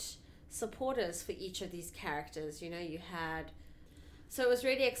supporters for each of these characters. You know, so it was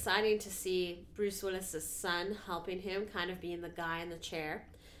really exciting to see Bruce Willis's son helping him, kind of being the guy in the chair.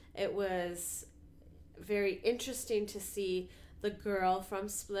 It was very interesting to see the girl from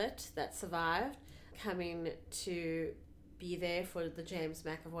Split that survived coming to be there for the James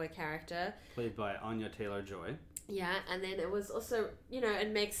McAvoy character. Played by Anya Taylor-Joy. Yeah, and then it was also,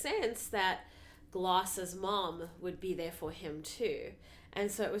 it makes sense that Glass's mom would be there for him too. And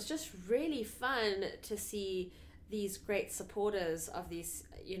so it was just really fun to see these great supporters of these,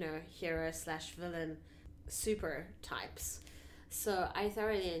 hero/villain super types. So I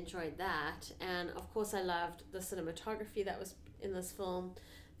thoroughly enjoyed that. And of course I loved the cinematography that was in this film.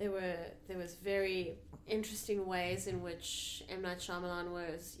 There was very interesting ways in which M. Night Shyamalan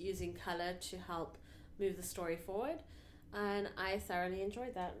was using color to help move the story forward, and I thoroughly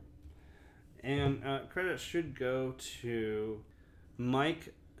enjoyed that. And credit should go to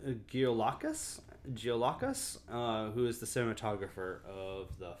Mike Giolakis, who is the cinematographer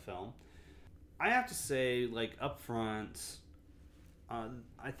of the film. I have to say, up front,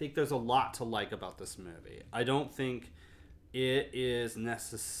 I think there's a lot to like about this movie. I don't think it is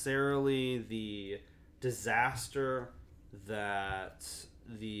necessarily the disaster that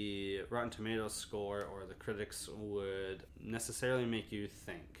the Rotten Tomatoes score or the critics would necessarily make you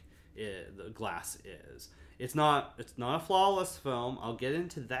think the Glass is. It's not a flawless film. I'll get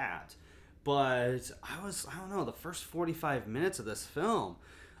into that. But I don't know, the first 45 minutes of this film,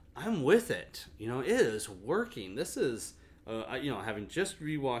 I'm with it. It is working. This is, having just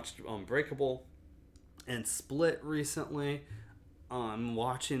rewatched Unbreakable and Split recently,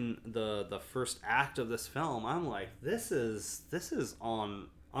 watching the first act of this film, I'm like, this is on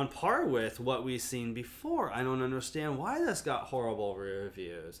par with what we've seen before. I don't understand why this got horrible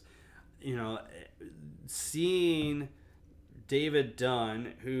reviews. Seeing David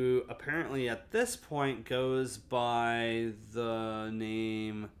Dunn, who apparently at this point goes by the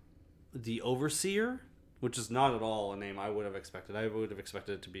name The Overseer, which is not at all a name I would have expected. I would have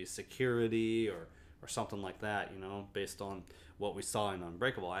expected it to be Security or something like that, based on what we saw in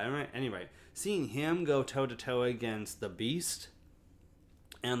Unbreakable. Anyway, seeing him go toe-to-toe against the Beast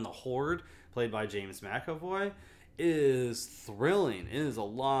and the Horde, played by James McAvoy, is thrilling. It is a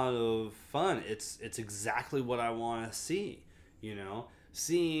lot of fun. It's exactly what I want to see,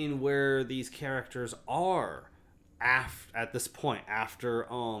 seeing where these characters are at this point after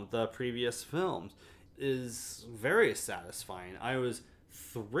the previous films is very satisfying. I was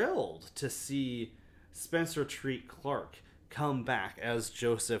thrilled to see Spencer Treat Clark come back as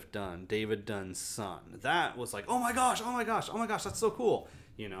Joseph Dunn, David Dunn's son. That was like, oh my gosh, that's so cool.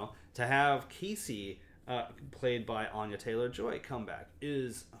 To have Casey, played by Anya Taylor-Joy, come back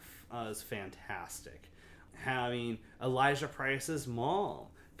is fantastic. Having Elijah Price's mom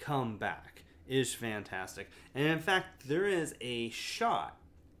come back is fantastic. And in fact, there is a shot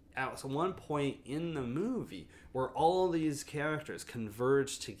at one point in the movie where all these characters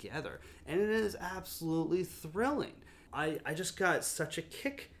converge together, and it is absolutely thrilling. I just got such a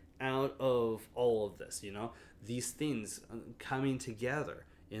kick out of all of this, these things coming together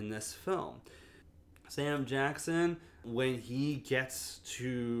in this film. Sam Jackson, when he gets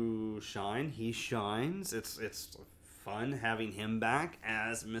to shine, he shines. It's fun having him back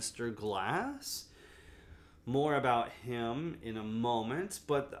as Mr. Glass. More about him in a moment,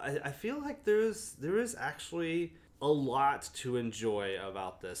 but I feel like there is actually a lot to enjoy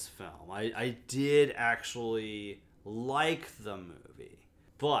about this film. I did actually like the movie,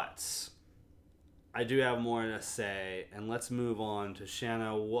 but I do have more to say, and let's move on to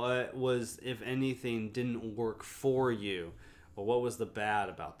Shanna. What was, if anything, didn't work for you, or what was the bad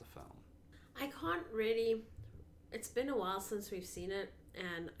about the film? I can't really... It's been a while since we've seen it,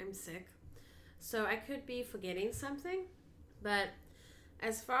 and I'm sick. So I could be forgetting something, but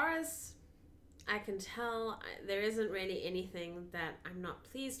as far as I can tell, there isn't really anything that I'm not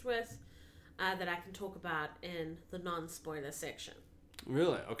pleased with that I can talk about in the non-spoiler section.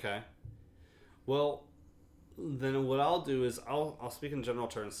 Really? Okay. Well, then what I'll do is I'll speak in general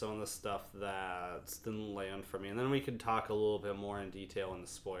terms some of the stuff that didn't land for me, and then we can talk a little bit more in detail in the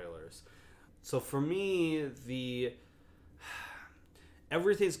spoilers. So for me,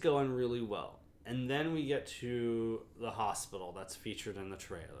 everything's going really well. And then we get to the hospital that's featured in the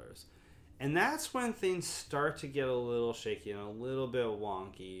trailers. And that's when things start to get a little shaky and a little bit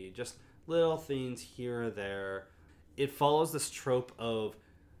wonky. Just little things here or there. It follows this trope of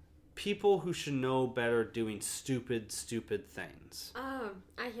people who should know better doing stupid things. Oh,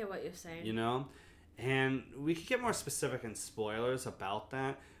 I hear what you're saying. You know? And we could get more specific in spoilers about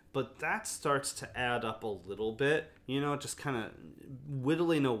that. But that starts to add up a little bit, you know, just kind of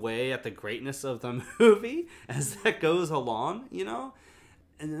whittling away at the greatness of the movie as that goes along, you know?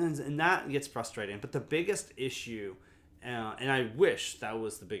 And that gets frustrating. But the biggest issue, and I wish that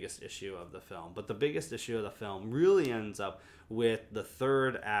was the biggest issue of the film, but the biggest issue of the film really ends up with the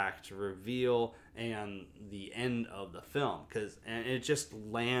third act reveal and the end of the film. And it just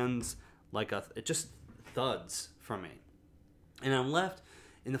lands like it just thuds for me. And I'm left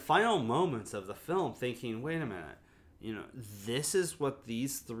in the final moments of the film thinking, wait a minute, you know, this is what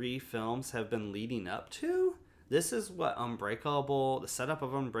these three films have been leading up to? This is what Unbreakable, the setup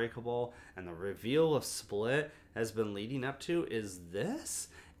of Unbreakable, and the reveal of Split has been leading up to, is this?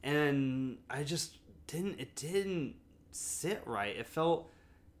 And I just didn't sit right. It felt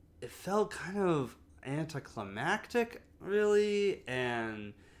kind of anticlimactic, really,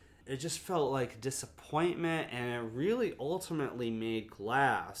 and it just felt like disappointment, and it really ultimately made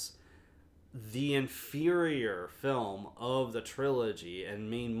Glass the inferior film of the trilogy, and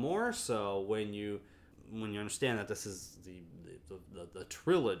made more so when you understand that this is the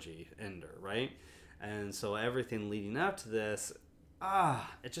trilogy ender, right? And so everything leading up to this,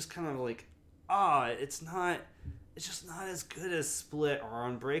 it just kind of like, it's just not as good as Split or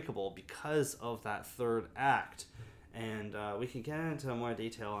Unbreakable because of that third act. And we can get into more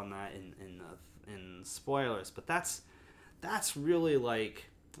detail on that in spoilers, but that's really like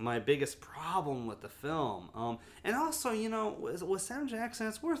my biggest problem with the film. And also, you know, with Sam Jackson,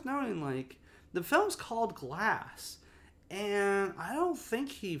 it's worth noting, like, the film's called Glass, and I don't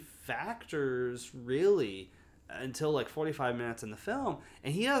think he factors really until like 45 minutes in the film,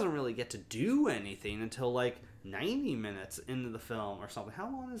 and he doesn't really get to do anything until like 90 minutes into the film or something.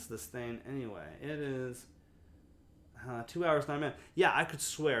 How long is this thing anyway? It is 2 hours, 9 minutes. Yeah, I could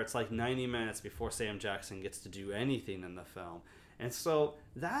swear it's like 90 minutes before Sam Jackson gets to do anything in the film. And so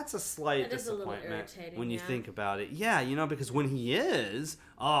that's a slight disappointment when you think about it. Yeah, you know, because when he is,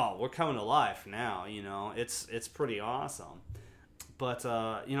 we're coming to life now, you know. It's pretty awesome. But,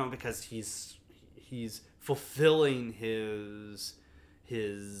 you know, because he's fulfilling his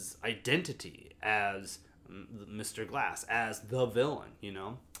identity as Mr. Glass, as the villain, you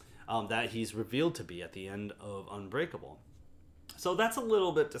know. That he's revealed to be at the end of Unbreakable. So that's a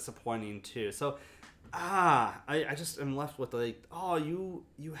little bit disappointing too. So, I just am left with like, you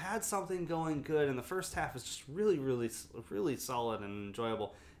had something going good, and the first half is just really, really, really solid and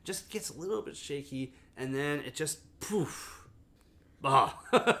enjoyable. It just gets a little bit shaky, and then it just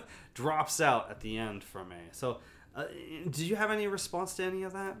drops out at the end for me. So, did you have any response to any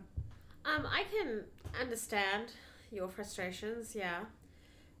of that? I can understand your frustrations. Yeah.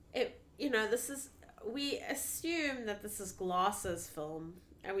 We assume that this is Glass's film,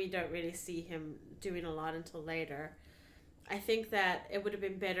 and we don't really see him doing a lot until later. I think that it would have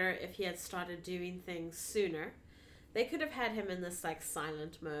been better if he had started doing things sooner. They could have had him in this like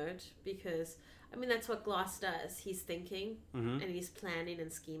silent mode, because I mean that's what Glass does. He's thinking and he's planning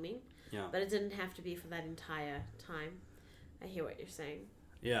and scheming. Yeah. But it didn't have to be for that entire time. I hear what you're saying.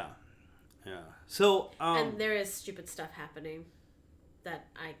 Yeah. Yeah. So and there is stupid stuff happening that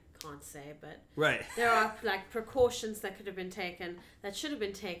I can't say, but right. There are like precautions that could have been taken, that should have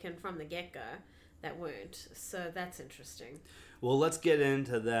been taken from the get-go, that weren't. So that's interesting. Well, let's get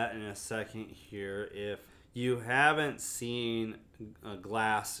into that in a second here. If you haven't seen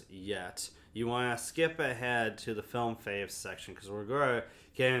Glass yet, you want to skip ahead to the film faves section because we're going to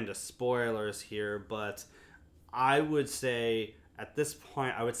get into spoilers here. But I would say, at this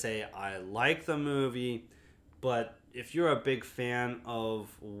point, I like the movie, but if you're a big fan of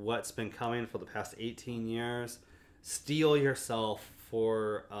what's been coming for the past 18 years, steel yourself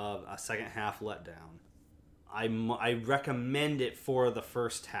for a second half letdown. I recommend it for the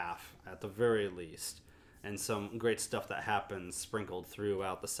first half at the very least, and some great stuff that happens sprinkled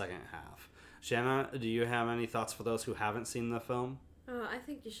throughout the second half. Shanna, do you have any thoughts for those who haven't seen the film? Oh, I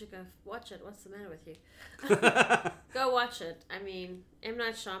think you should go watch it. What's the matter with you? Go watch it. I mean, M.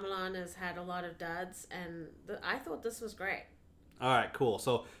 Night Shyamalan has had a lot of duds, and I thought this was great. All right, cool.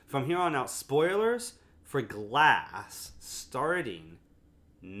 So from here on out, spoilers for Glass starting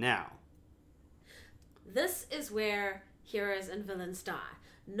now. This is where heroes and villains die.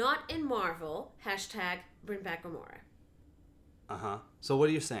 Not in Marvel. # bring back Gamora. Uh-huh. So what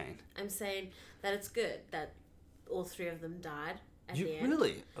are you saying? I'm saying that it's good that all three of them died at the end.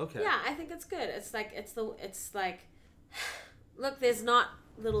 Really? Okay. Yeah, I think it's good. It's like look, there's not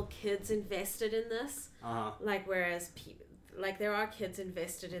little kids invested in this. Uh-huh. Like whereas there are kids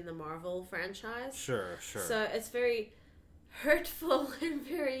invested in the Marvel franchise. Sure. So it's very hurtful and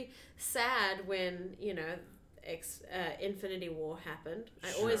very sad when, Infinity War happened.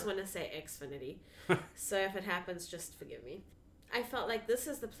 I always want to say Xfinity. So if it happens, just forgive me. I felt like this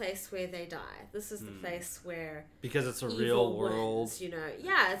is the place where they die. This is the place where because it's a evil real world. wins,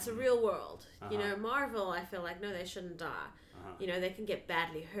 Yeah, it's a real world. Uh-huh. Marvel, I feel like, no, they shouldn't die. Uh-huh. They can get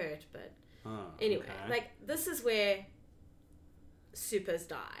badly hurt, but anyway, okay. This is where supers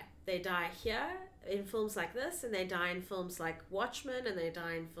die. They die here in films like this, and they die in films like Watchmen, and they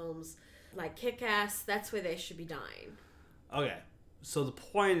die in films like Kick-Ass. That's where they should be dying. Okay, so the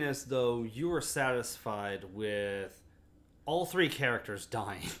point is, though, you were satisfied with all three characters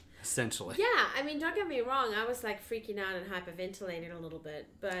dying, essentially. Yeah, I mean, don't get me wrong. I was freaking out and hyperventilating a little bit,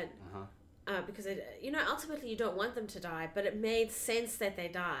 but because ultimately you don't want them to die, but it made sense that they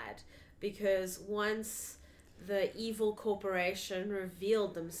died because once the evil corporation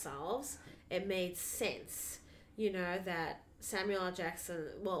revealed themselves, it made sense, that Samuel L. Jackson,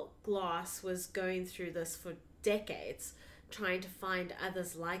 Glass was going through this for decades, trying to find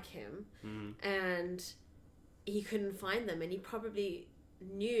others like him, and he couldn't find them, and he probably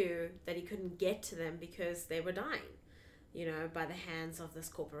knew that he couldn't get to them because they were dying, by the hands of this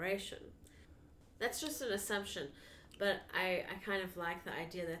corporation. That's just an assumption, but I kind of like the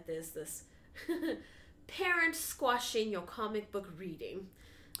idea that there's this parent squashing your comic book reading.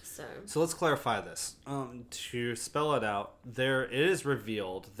 So let's clarify this. To spell it out, it is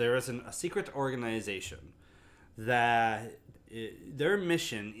revealed there is a secret organization that their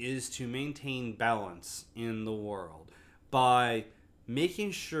mission is to maintain balance in the world by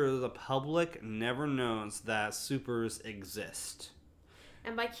making sure the public never knows that supers exist.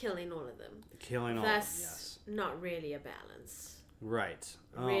 And by killing all of them. That's yes. Not really a balance. Right.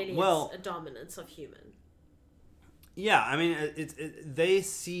 Really, it's a dominance of human. Yeah, I mean, they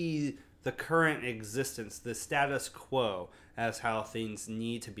see the current existence, the status quo, as how things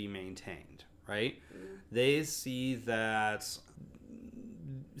need to be maintained, right? They see that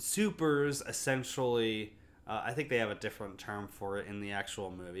supers essentially, I think they have a different term for it in the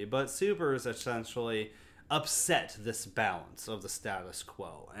actual movie, but supers essentially upset this balance of the status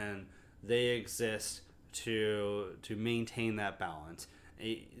quo, and they exist to maintain that balance,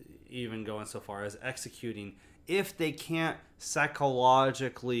 even going so far as executing if they can't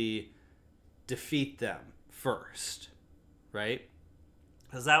psychologically defeat them first, right?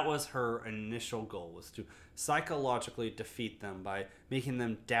 Because that was her initial goal, was to psychologically defeat them by making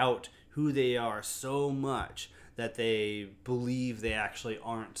them doubt who they are so much that they believe they actually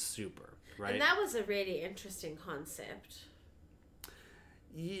aren't super, right? And that was a really interesting concept.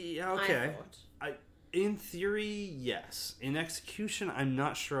 Yeah, okay. In theory, yes. In execution, I'm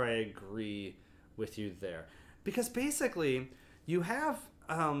not sure I agree with you there. Because basically, you have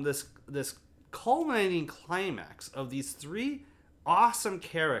this culminating climax of these three awesome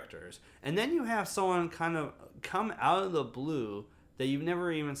characters, and then you have someone kind of come out of the blue that you've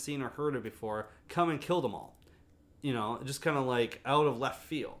never even seen or heard of before come and kill them all. Just kind of like out of left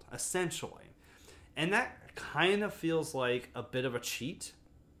field, essentially. And that kind of feels like a bit of a cheat.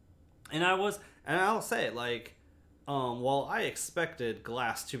 And I'll say, while I expected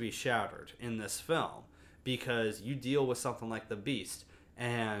Glass to be shattered in this film, because you deal with something like the Beast,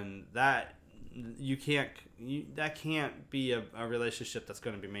 and that that can't be a relationship that's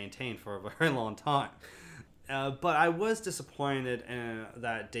going to be maintained for a very long time. But I was disappointed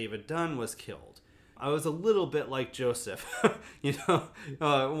that David Dunn was killed. I was a little bit like Joseph,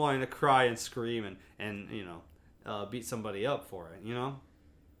 wanting to cry and scream and beat somebody up for it,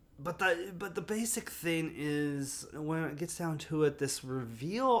 But the basic thing is, when it gets down to it, this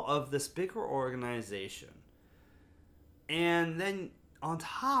reveal of this bigger organization. And then on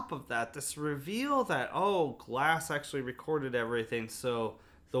top of that, this reveal that, Glass actually recorded everything so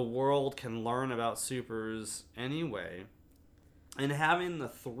the world can learn about supers anyway. And having the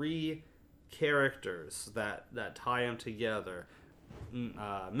three characters that tie them together,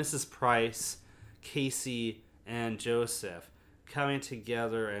 Mrs. Price, Casey, and Joseph, coming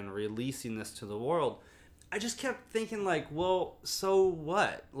together and releasing this to the world, I just kept thinking, well, so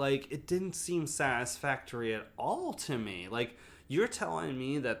what? It didn't seem satisfactory at all to me. You're telling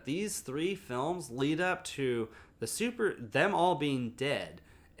me that these three films lead up to them all being dead,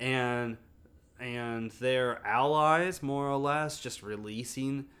 and their allies, more or less, just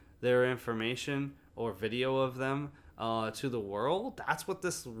releasing their information or video of them to the world? That's what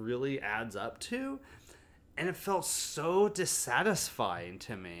this really adds up to? And it felt so dissatisfying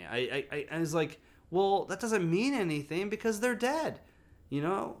to me. I was like, well, that doesn't mean anything because they're dead.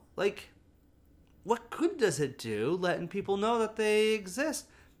 What good does it do letting people know that they exist?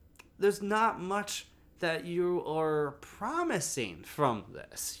 There's not much that you are promising from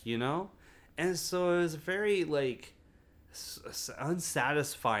this, And so it was very,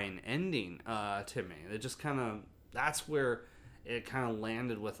 unsatisfying ending to me. It just that's where it kind of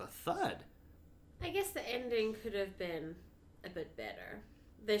landed with a thud. I guess the ending could have been a bit better.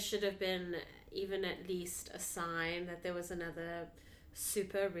 There should have been even at least a sign that there was another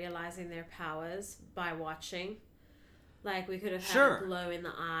super realizing their powers by watching. We could have had a glow in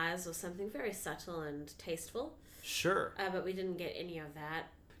the eyes or something very subtle and tasteful. Sure. But we didn't get any of that.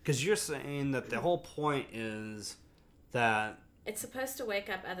 Because you're saying that the whole point is that it's supposed to wake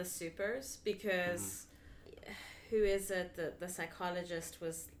up other supers because who is it? The psychologist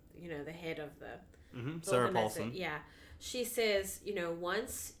was, the head of the Sarah Paulson. Yeah. She says,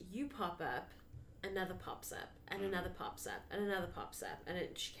 once you pop up, another pops up, and another pops up, and another pops up, and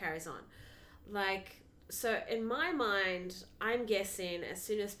she carries on. So in my mind, I'm guessing as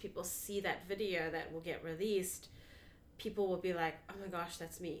soon as people see that video that will get released, people will be like, oh my gosh,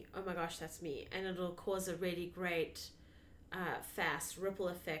 that's me. Oh my gosh, that's me. And it'll cause a really great, fast ripple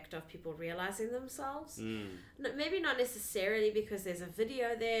effect of people realizing themselves. Maybe not necessarily because there's a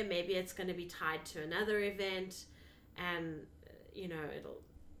video there. Maybe it's going to be tied to another event and,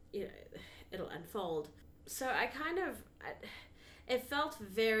 it'll unfold. So I it felt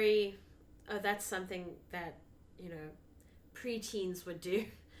very, that's something that, preteens would do,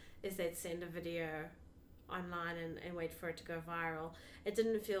 is they'd send a video online and wait for it to go viral. It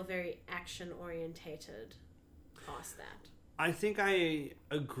didn't feel very action orientated past that. I think I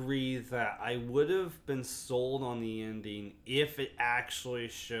agree that I would have been sold on the ending if it actually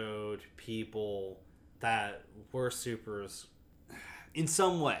showed people that were supers in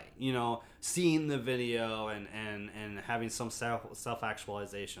some way, seeing the video and having some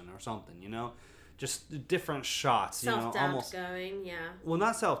self-actualization or something, just different shots, self-doubt almost going, yeah. Well,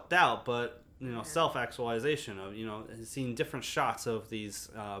 not self-doubt, but self-actualization of, seeing different shots of these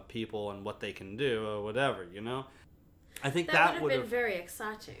people and what they can do or whatever, I think that would have been very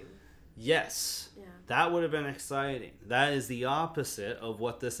exciting. Yes. Yeah. That would have been exciting. That is the opposite of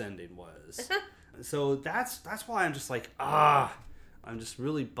what this ending was. So that's why I'm just like, I'm just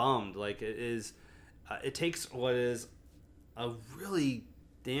really bummed. It takes what is a really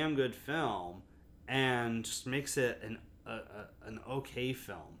damn good film and just makes it an okay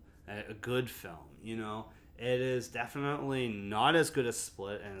film, a good film, It is definitely not as good as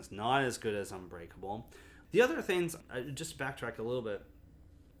Split, and it's not as good as Unbreakable. The other things, just to backtrack a little bit,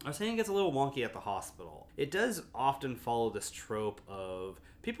 I was saying it gets a little wonky at the hospital. It does often follow this trope of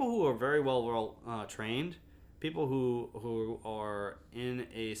people who are very well trained, people who are in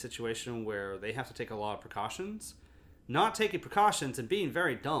a situation where they have to take a lot of precautions, not taking precautions and being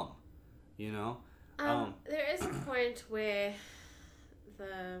very dumb, There is a point where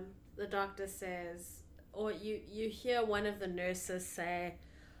the doctor says, or you hear one of the nurses say,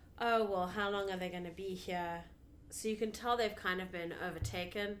 oh, well, how long are they going to be here? So you can tell they've kind of been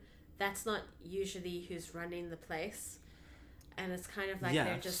overtaken. That's not usually who's running the place. And it's kind of like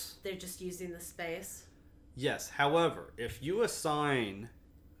they're just using the space. Yes. However, if you assign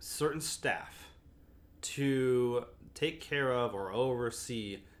certain staff to take care of or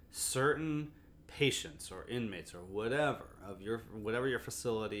oversee certain patients or inmates or whatever your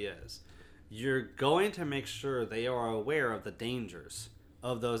facility is, you're going to make sure they are aware of the dangers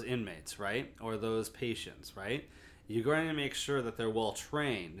of those inmates, right? Or those patients, right? You're going to make sure that they're well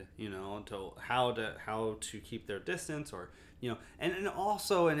trained, to how to keep their distance, or and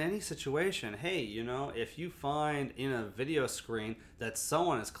also in any situation, hey, if you find in a video screen that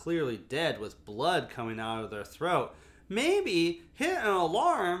someone is clearly dead with blood coming out of their throat, maybe hit an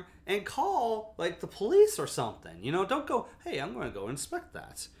alarm and call like the police or something. Don't go, hey, I'm going to go inspect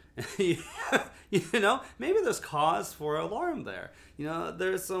that. Maybe there's cause for alarm there.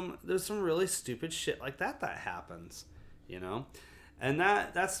 There's some really stupid shit like that happens. And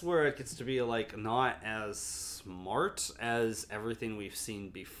that's where it gets to be like not as smart as everything we've seen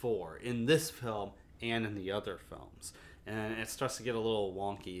before in this film and in the other films, and it starts to get a little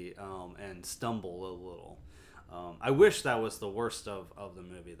wonky and stumble a little. I wish that was the worst of the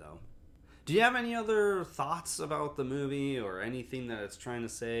movie, though. Do you have any other thoughts about the movie or anything that it's trying to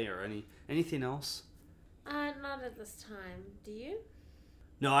say, or anything else? Not at this time. Do you?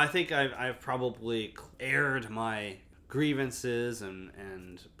 No, I think I've probably aired my grievances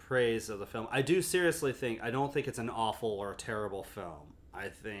and praise of the film. I do seriously think, I don't think it's an awful or terrible film. I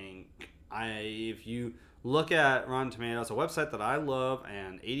think if you look at Rotten Tomatoes, a website that I love,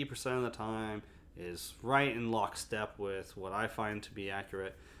 and 80% of the time is right in lockstep with what I find to be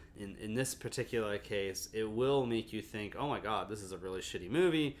accurate. In this particular case, it will make you think, oh my god, this is a really shitty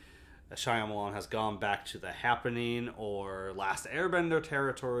movie. Shyamalan has gone back to The Happening or Last Airbender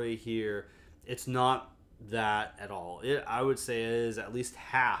territory here. It's not that at all. I would say it is at least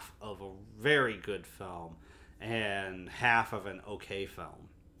half of a very good film and half of an okay film.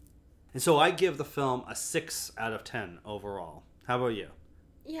 And so I give the film a 6 out of 10 overall. How about you?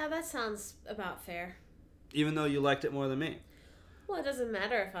 Yeah, that sounds about fair. Even though you liked it more than me? Well, it doesn't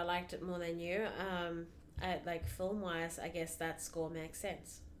matter if I liked it more than you. Film-wise, I guess that score makes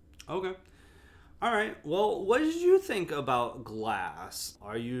sense. Okay. All right. Well, what did you think about Glass?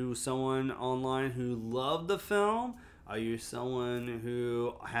 Are you someone online who loved the film? Are you someone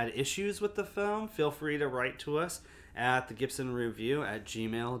who had issues with the film? Feel free to write to us at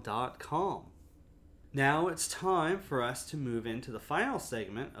thegibsonreview@gmail.com. Now it's time for us to move into the final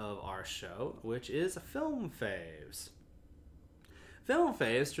segment of our show, which is Film Faves. Film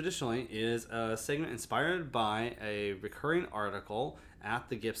Faves traditionally is a segment inspired by a recurring article at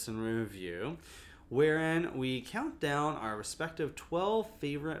the Gibson Review, wherein we count down our respective 12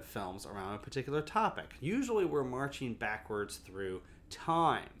 favorite films around a particular topic. Usually we're marching backwards through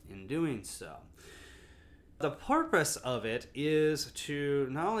time in doing so. The purpose of it is to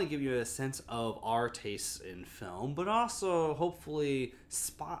not only give you a sense of our tastes in film, but also hopefully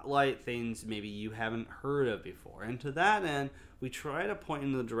spotlight things maybe you haven't heard of before. And to that end, we try to point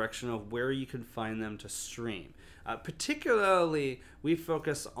in the direction of where you can find them to stream. Particularly, we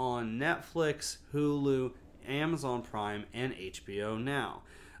focus on Netflix, Hulu, Amazon Prime, and HBO Now.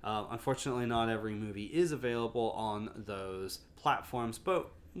 Unfortunately, not every movie is available on those platforms,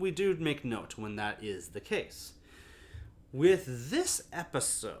 but we do make note when that is the case. With this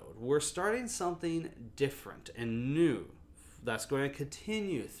episode, we're starting something different and new that's going to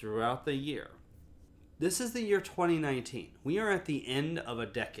continue throughout the year. This is the year 2019. We are at the end of a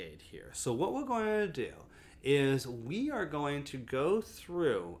decade here. So what we're going to do is we are going to go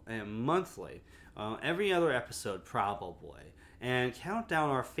through monthly, every other episode probably, and count down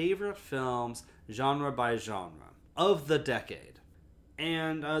our favorite films genre by genre of the decade.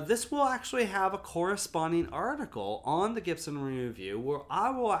 And this will actually have a corresponding article on the Gibson Review where I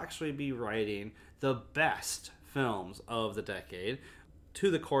will actually be writing the best films of the decade to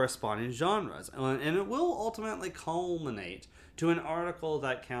the corresponding genres. And it will ultimately culminate to an article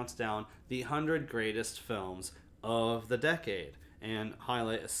that counts down the 100 greatest films of the decade and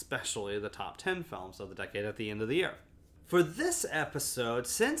highlight especially the top 10 films of the decade at the end of the year. For this episode,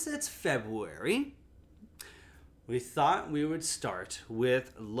 since it's February, we thought we would start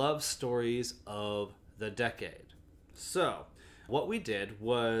with love stories of the decade. So, what we did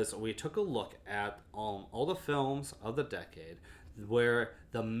was we took a look at all the films of the decade where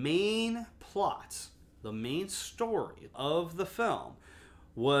the main plot, the main story of the film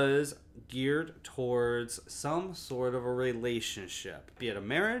was geared towards some sort of a relationship, be it a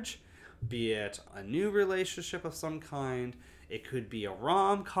marriage, be it a new relationship of some kind. It could be a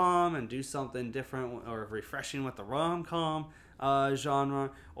rom-com and do something different or refreshing with the rom-com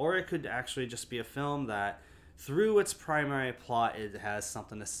genre, or it could actually just be a film that, through its primary plot, it has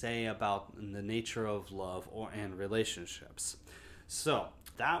something to say about the nature of love and relationships. So,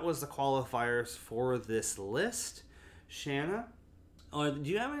 that was the qualifiers for this list. Shanna, do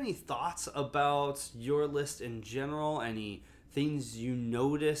you have any thoughts about your list in general? Any things you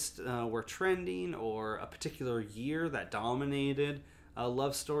noticed were trending, or a particular year that dominated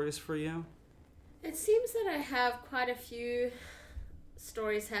love stories for you? It seems that I have quite a few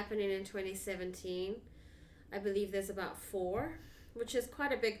stories happening in 2017. I believe there's about 4, which is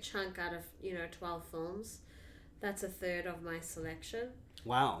quite a big chunk out of 12 films. That's a third of my selection.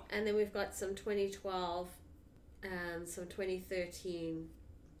 Wow. And then we've got some 2012 and some 2013,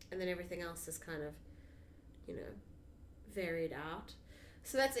 and then everything else is kind of varied out.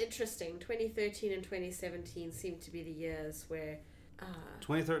 So that's interesting. 2013 and 2017 seem to be the years where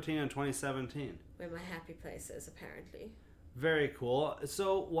 2013 and 2017. Where my happy place is, apparently. Very cool.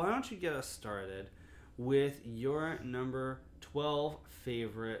 So why don't you get us started with your number 12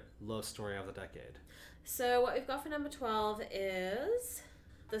 favorite love story of the decade? So what we've got for number 12 is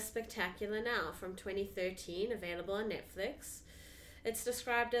The Spectacular Now from 2013, available on Netflix. It's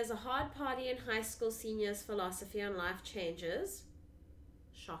described as a hard party in high school senior's philosophy on life changes.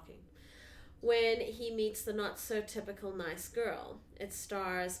 Shocking. When he meets the not-so-typical nice girl. It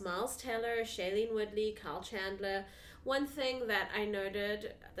stars Miles Teller, Shailene Woodley, Kyle Chandler. One thing that I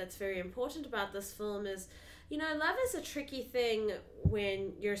noted that's very important about this film is, love is a tricky thing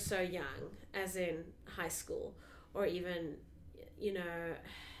when you're so young, as in high school, or even,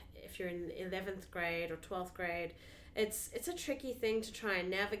 if you're in 11th grade or 12th grade. It's a tricky thing to try and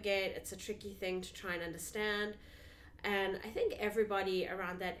navigate. It's a tricky thing to try and understand. And I think everybody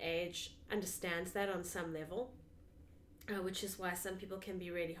around that age understands that on some level, which is why some people can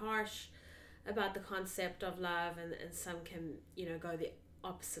be really harsh about the concept of love, and some can, go the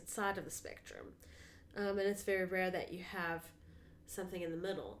opposite side of the spectrum. And it's very rare that you have something in the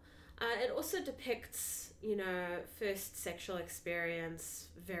middle. It also depicts, first sexual experience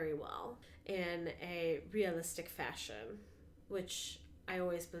very well in a realistic fashion, which I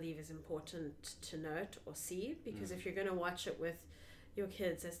always believe is important to note or see, because if you're going to watch it with your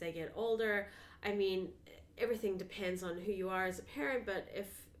kids as they get older, I mean, everything depends on who you are as a parent, but if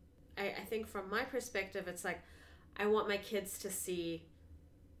I think from my perspective, it's like I want my kids to see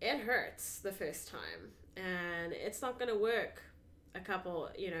it hurts the first time, and it's not going to work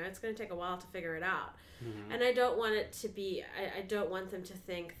it's going to take a while to figure it out. Mm-hmm. And I don't want it to be, I don't want them to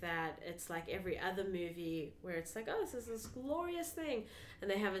think that it's like every other movie where it's like, oh, this is this glorious thing, and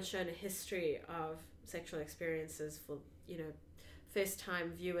they haven't shown a history of sexual experiences for,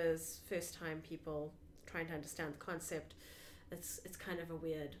 first-time viewers, first-time people trying to understand the concept. It's kind of a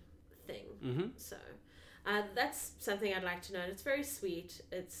weird thing. Mm-hmm. So that's something I'd like to note. It's very sweet,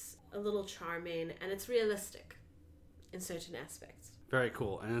 it's a little charming, and it's realistic in certain aspects. Very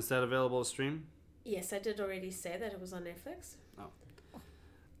cool. And is that available to stream? Yes, I did already say that it was on Netflix. Oh.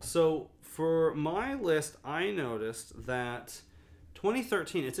 So for my list, I noticed that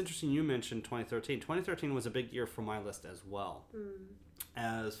 2013, it's interesting you mentioned 2013. 2013 was a big year for my list as well.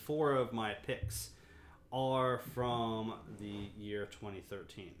 As 4 of my picks are from the year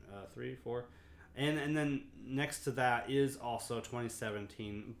 2013. 3, 4. And then next to that is also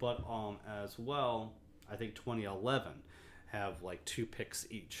 2017, but as well, I think 2011 have like 2 picks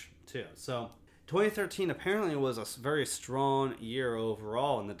each too. So 2013 apparently was a very strong year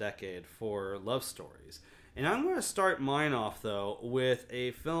overall in the decade for love stories. And I'm going to start mine off though with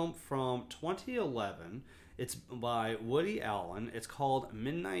a film from 2011. It's by Woody Allen. It's called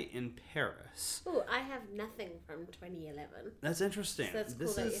Midnight in Paris. Ooh, I have nothing from 2011. That's interesting. So that's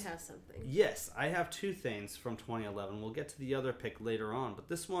cool that you have something. Yes, I have 2 things from 2011. We'll get to the other pick later on, but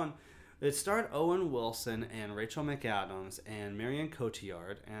this one, it starred Owen Wilson and Rachel McAdams and Marion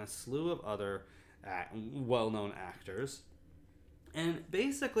Cotillard and a slew of other well-known actors. And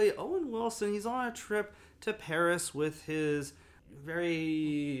basically, Owen Wilson, he's on a trip to Paris with his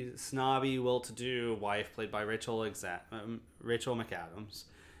very snobby, well-to-do wife, played by Rachel McAdams.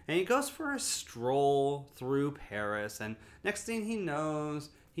 And he goes for a stroll through Paris, and next thing he knows,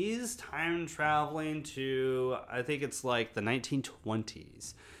 he's time traveling to, I think it's like the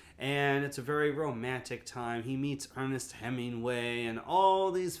 1920s. And it's a very romantic time. He meets Ernest Hemingway and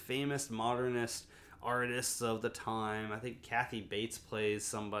all these famous modernist artists of the time. I think Kathy Bates plays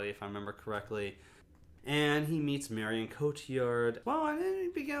somebody, if I remember correctly. And he meets Marion Cotillard. Well, and then he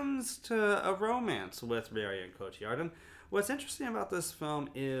begins a romance with Marion Cotillard. And what's interesting about this film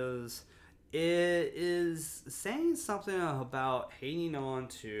is it is saying something about hanging on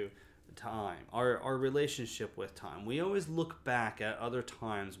to time, our relationship with time. We always look back at other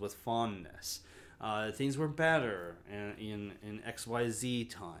times with fondness. Things were better in XYZ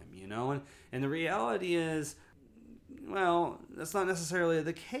time, and the reality is well, that's not necessarily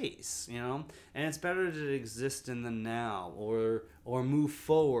the case, you know? And it's better to exist in the now or move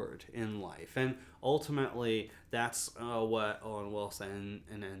forward in life. And ultimately, that's what Owen Wilson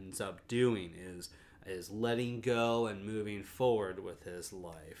ends up doing is letting go and moving forward with his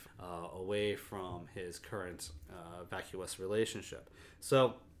life away from his current vacuous relationship.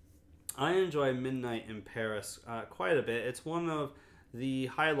 So I enjoy Midnight in Paris quite a bit. It's one of the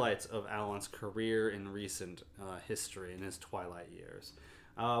highlights of Alan's career in recent history in his twilight years.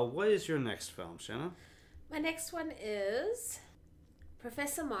 What is your next film, Shanna? My next one is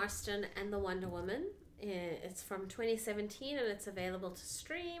Professor Marston and the Wonder Woman. It's from 2017 and it's available to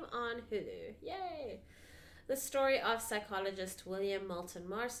stream on Hulu. Yay! The story of psychologist William Moulton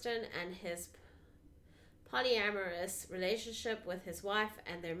Marston and his polyamorous relationship with his wife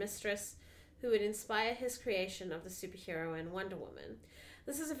and their mistress, who would inspire his creation of the superheroine Wonder Woman.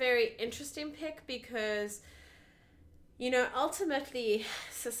 This is a very interesting pick because, you know, ultimately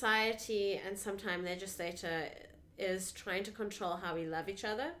society and sometimes legislature is trying to control how we love each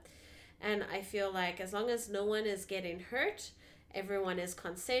other. And I feel like as long as no one is getting hurt, everyone is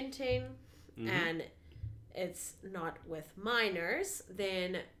consenting, and it's not with minors,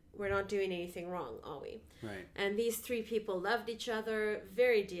 then we're not doing anything wrong, are we? Right. And these three people loved each other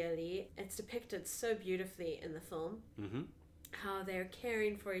very dearly. It's depicted so beautifully in the film. How they're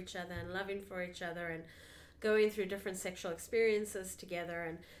caring for each other and loving for each other and going through different sexual experiences together,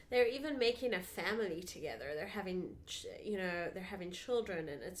 and they're even making a family together. They're having, they're having children,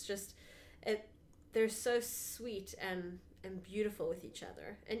 and it's just, they're so sweet and beautiful with each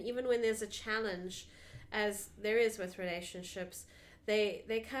other. And even when there's a challenge, as there is with relationships,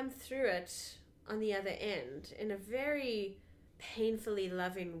 they come through it on the other end in a very painfully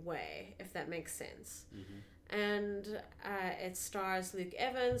loving way, if that makes sense. And it stars Luke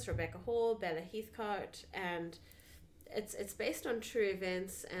Evans, Rebecca Hall, Bella Heathcote, and it's based on true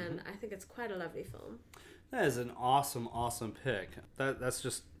events, and I think it's quite a lovely film. That is an awesome pick.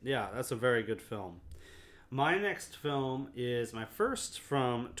 That's a very good film. My next film is my first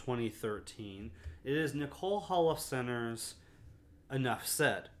from 2013. It is Nicole Holofcener's Enough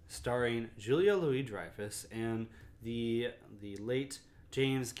Said, starring Julia Louis-Dreyfus and the late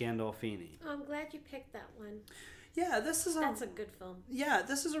James Gandolfini. Oh, I'm glad you picked that one. Yeah, that's a good film. Yeah,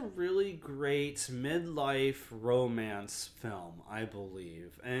 this is a really great midlife romance film, I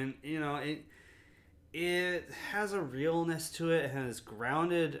believe. And, you know, it has a realness to it. It has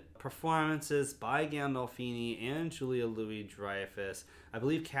grounded performances by Gandolfini and Julia Louis-Dreyfus. I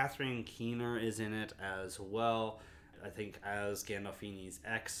believe Catherine Keener is in it as well. I think as Gandolfini's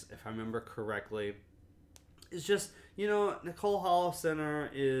ex, if I remember correctly. It's just, you know, Nicole Holofcener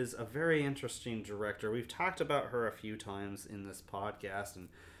is a very interesting director. We've talked about her a few times in this podcast and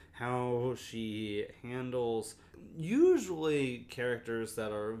how she handles usually characters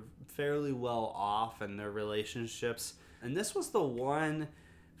that are fairly well off in their relationships. And this was the one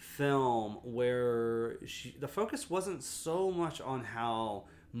film where the focus wasn't so much on how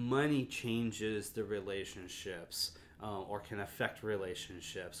money changes the relationships or can affect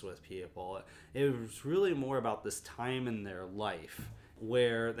relationships with people. It was really more about this time in their life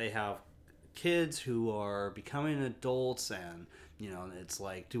where they have kids who are becoming adults, and you know, it's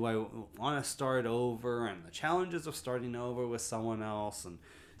like, do I want to start over, and the challenges of starting over with someone else and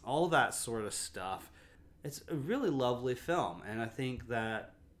all that sort of stuff. It's a really lovely film, and I think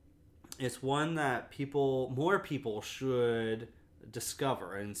that it's one that more people should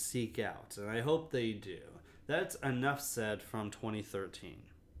discover and seek out, and I hope they do. That's Enough Said from 2013.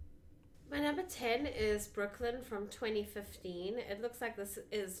 My number 10 is Brooklyn from 2015. It looks like this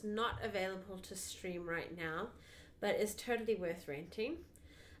is not available to stream right now, but is totally worth renting.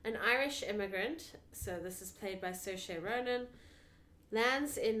 An Irish immigrant, so this is played by Saoirse Ronan,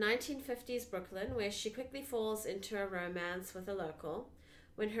 lands in 1950s Brooklyn, where she quickly falls into a romance with a local.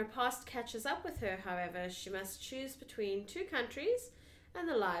 When her past catches up with her, however, she must choose between two countries and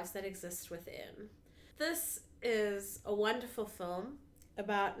the lives that exist within. This is a wonderful film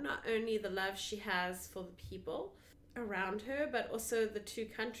about not only the love she has for the people around her, but also the two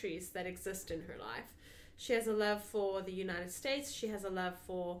countries that exist in her life. She has a love for the United States, she has a love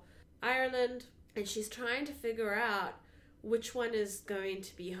for Ireland, and she's trying to figure out which one is going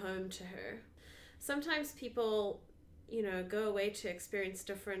to be home to her. Sometimes people, you know, go away to experience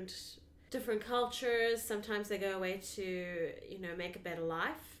different cultures. Sometimes they go away to, you know, make a better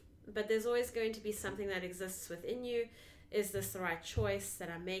life. But there's always going to be something that exists within you. Is this the right choice that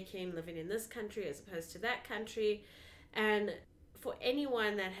I'm making, living in this country as opposed to that country? And for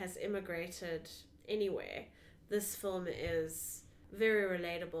anyone that has immigrated anywhere, this film is very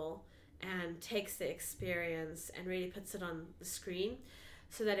relatable. and takes the experience and really puts it on the screen,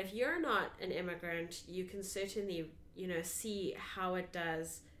 so that if you're not an immigrant, you can certainly, see how it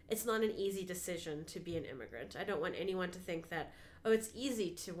does. It's not an easy decision to be an immigrant. I don't want anyone to think that, oh, it's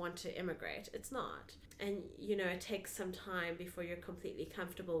easy to want to immigrate. It's not. And, it takes some time before you're completely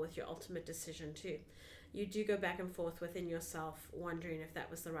comfortable with your ultimate decision too. You do go back and forth within yourself, wondering if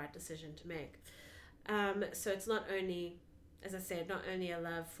that was the right decision to make. So it's not only, as I said, not only a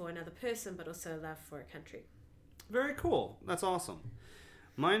love for another person, but also a love for a country. Very cool. That's awesome.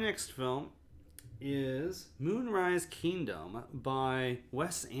 My next film is Moonrise Kingdom by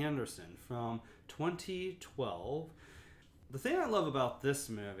Wes Anderson from 2012. The thing I love about this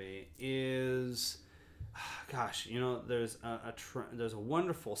movie is, there's a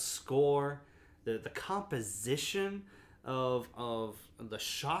wonderful score. The composition of the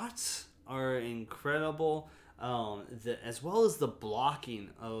shots are incredible, as well as the blocking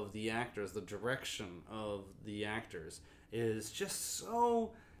of the actors, the direction of the actors is just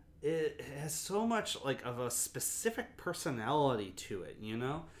so. It has so much of a specific personality to it,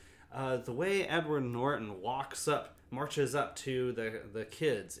 the way Edward Norton marches up to the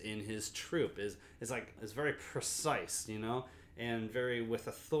kids in his troupe is very precise, and very with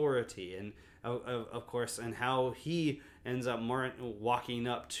authority, and of course, and how he ends up walking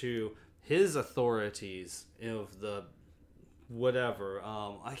up to his authorities of the whatever.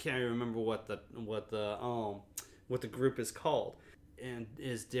 I can't even remember what the group is called, and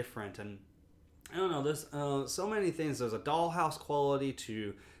is different. And I don't know, there's so many things. There's a dollhouse quality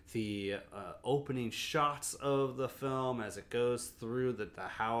to the opening shots of the film as it goes through the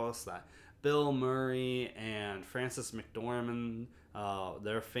house that Bill Murray and Frances McDormand,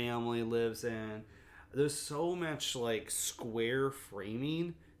 their family lives in. There's so much square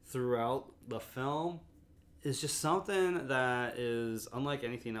framing throughout the film. It's just something that is unlike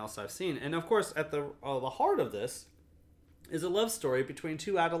anything else I've seen. And of course, at the heart of this is a love story between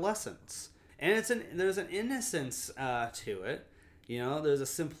two adolescents, and there's an innocence to it. There's a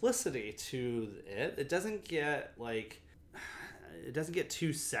simplicity to it. It doesn't get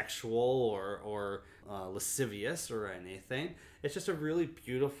too sexual or lascivious or anything. It's just a really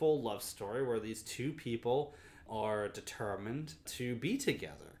beautiful love story where these two people are determined to be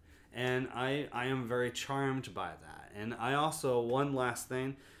together, and I am very charmed by that. And I also, one last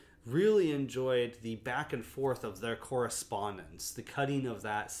thing, really enjoyed the back and forth of their correspondence. The cutting of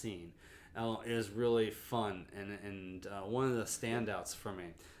that scene is really fun and one of the standouts for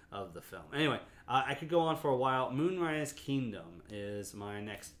me of the film. Anyway, I could go on for a while. Moonrise Kingdom is my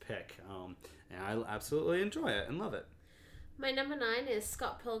next pick, and I absolutely enjoy it and love it. My number 9 is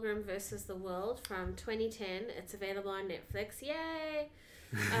Scott Pilgrim vs. the World from 2010. It's available on Netflix. Yay!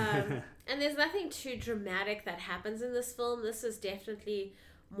 And there's nothing too dramatic that happens in this film. This is definitely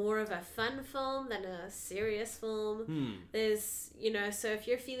more of a fun film than a serious film. There's, so if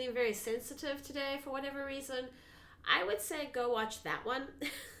you're feeling very sensitive today for whatever reason, I would say go watch that one.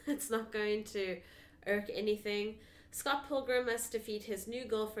 It's not going to irk anything. Scott Pilgrim must defeat his new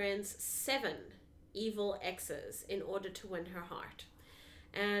girlfriend's 7 evil exes in order to win her heart.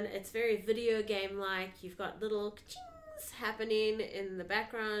 And it's very video game-like. You've got little ka-chings happening in the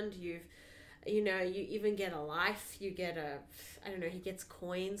background. You even get a life. You get he gets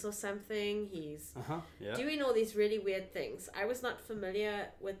coins or something. He's doing all these really weird things. I was not familiar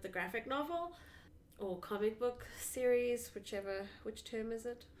with the graphic novel or comic book series, which term is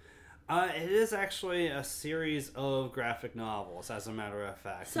it? It is actually a series of graphic novels, as a matter of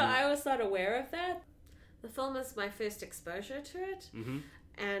fact. So I was not aware of that. The film is my first exposure to it. Mm-hmm.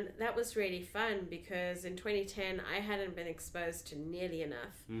 And that was really fun because in 2010, I hadn't been exposed to nearly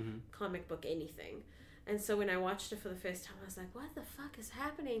enough comic book anything. And so when I watched it for the first time, I was like, what the fuck is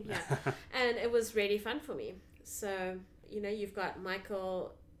happening here? And it was really fun for me. So, you've got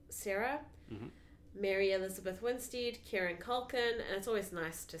Michael Cera, Mary Elizabeth Winstead, Kieran Culkin, and it's always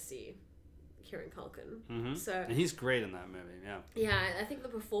nice to see Kieran Culkin. So, and he's great in that movie, yeah. Yeah, I think the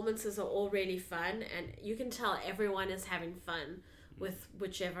performances are all really fun, and you can tell everyone is having fun with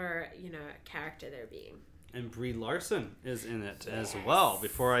whichever, character they're being. And Brie Larson is in it as well,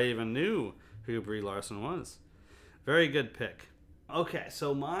 before I even knew who Brie Larson was. Very good pick. Okay,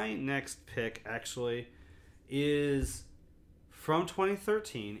 so my next pick actually is from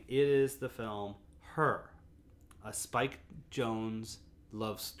 2013. It is the film Her, a Spike Jonze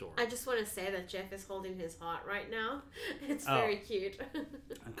love story. I just want to say that Jeff is holding his heart right now. It's very cute.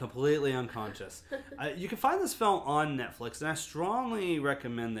 I'm completely unconscious. You can find this film on Netflix, and I strongly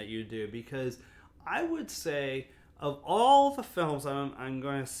recommend that you do, because I would say of all the films I'm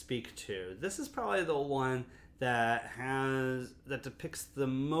going to speak to, this is probably the one that depicts the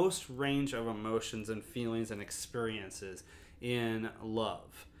most range of emotions and feelings and experiences in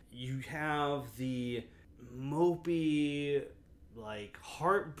love. You have the mopey, like,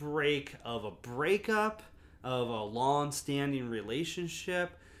 heartbreak of a breakup, of a long-standing relationship.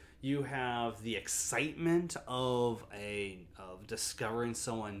 You have the excitement of discovering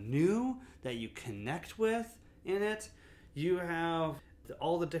someone new that you connect with in it. You have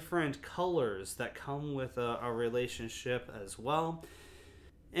all the different colors that come with a relationship as well.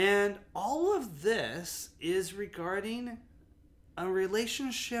 And all of this is regarding a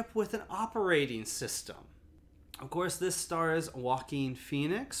relationship with an operating system. Of course, this stars Joaquin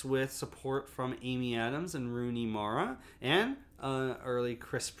Phoenix with support from Amy Adams and Rooney Mara, and an early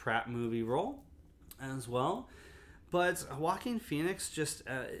Chris Pratt movie role as well. But Joaquin Phoenix just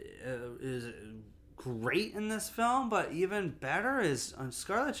is great in this film, but even better is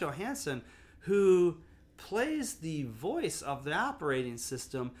Scarlett Johansson, who plays the voice of the operating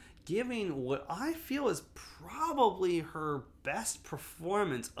system, giving what I feel is probably her best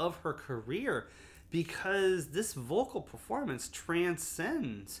performance of her career, because this vocal performance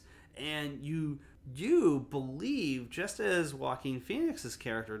transcends, and you believe, just as Joaquin Phoenix's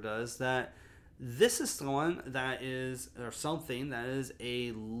character does, that this is someone that is, or something that is,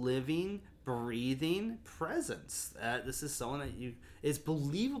 a living, breathing presence. That this is someone that it's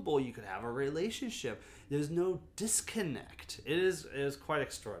believable you could have a relationship. There's no disconnect. It is quite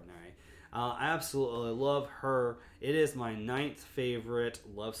extraordinary. I absolutely love her. It is my 9th favorite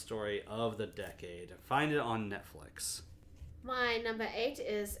love story of the decade. Find it on Netflix. My number 8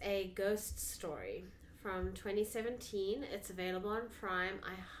 is A Ghost Story from 2017. It's available on Prime.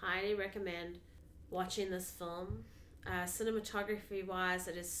 I highly recommend watching this film. Cinematography wise,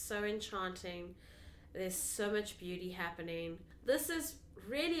 it is so enchanting. There's so much beauty happening. This is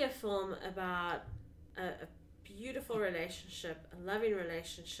really a film about a beautiful relationship, a loving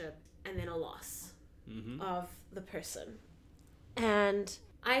relationship, and then a loss of the person. And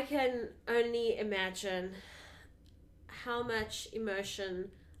I can only imagine how much emotion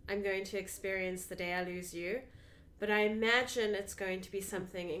I'm going to experience the day I lose you, but I imagine it's going to be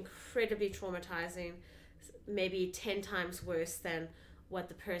something incredibly traumatizing, maybe 10 times worse than what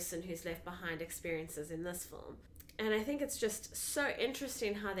the person who's left behind experiences in this film. And I think it's just so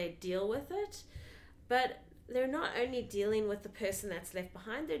interesting how they deal with it, but they're not only dealing with the person that's left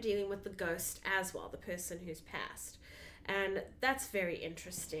behind, they're dealing with the ghost as well, the person who's passed. And that's very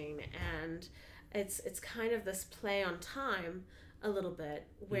interesting, and it's kind of this play on time a little bit,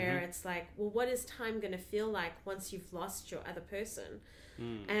 where it's like, well, what is time going to feel like once you've lost your other person?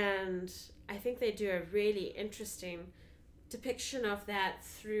 And I think they do a really interesting depiction of that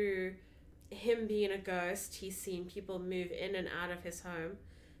through him being a ghost. He's seen people move in and out of his home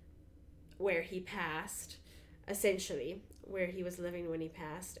where he passed, essentially, where he was living when he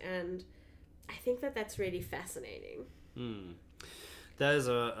passed. And I think that that's really fascinating. That is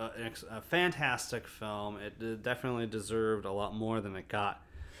a fantastic film. It definitely deserved a lot more than it got.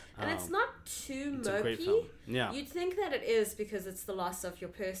 And it's not too it's a great mopey. film. Yeah. You'd think that it is because it's the loss of your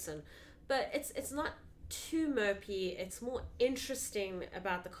person. But it's not too mopey. It's more interesting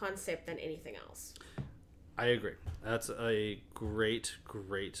about the concept than anything else. I agree. That's a great,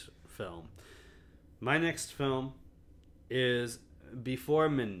 great film. My next film is Before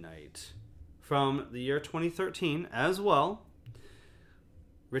Midnight from the year 2013 as well.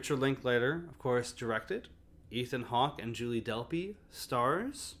 Richard Linklater, of course, directed. Ethan Hawke and Julie Delpy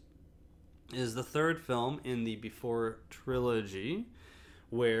stars. It is the third film in the Before trilogy,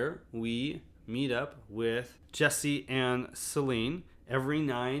 where we meet up with Jesse and Celine every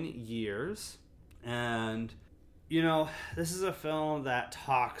 9 years. And, you know, this is a film that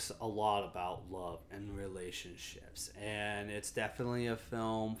talks a lot about love and relationships. And it's definitely a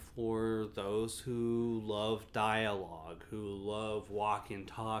film for those who love dialogue, who love walk and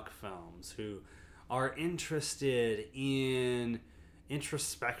talk films, who are interested in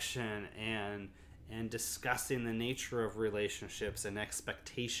introspection and discussing the nature of relationships and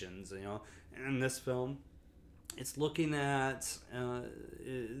expectations. You know, in this film, it's looking at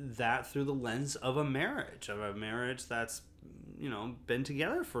that through the lens of a marriage that's, you know, been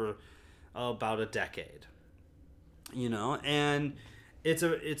together for about a decade. You know, and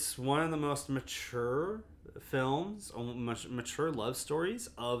it's one of the most mature films, mature love stories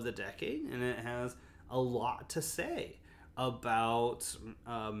of the decade, and it has a lot to say about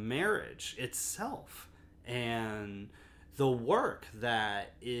marriage itself and the work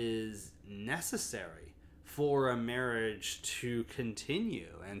that is necessary for a marriage to continue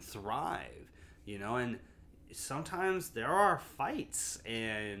and thrive, you know. And sometimes there are fights,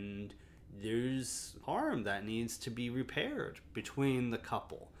 and there's harm that needs to be repaired between the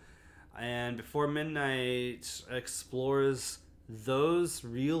couple. And Before Midnight explores those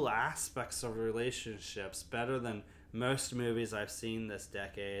real aspects of relationships better than most movies I've seen this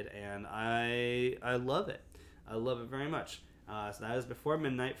decade, and I love it. I love it very much. So that is Before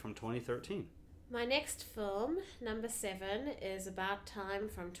Midnight from 2013. My next film, number 7, is About Time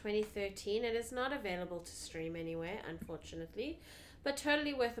from 2013. It is not available to stream anywhere, unfortunately, but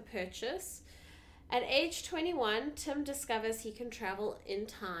totally worth a purchase. At age 21, Tim discovers he can travel in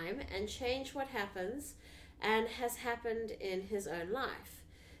time and change what happens and has happened in his own life.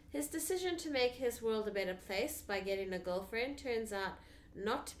 His decision to make his world a better place by getting a girlfriend turns out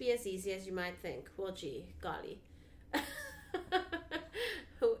not to be as easy as you might think. Well, gee, golly.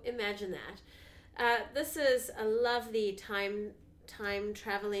 Imagine that. This is a lovely time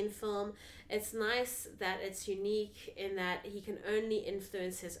traveling film. It's nice that it's unique in that he can only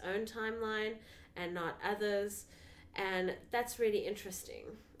influence his own timeline and not others, and that's really interesting.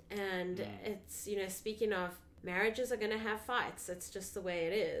 And it's, speaking of, marriages are going to have fights. It's just the way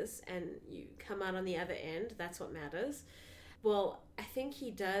it is, and you come out on the other end. That's what matters. Well, I think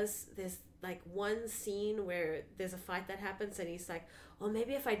he does. There's like one scene where there's a fight that happens, and he's like, well,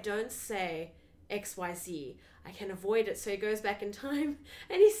 maybe if I don't say XYZ, I can avoid it. So he goes back in time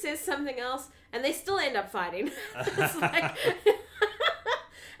and he says something else, and they still end up fighting. It's like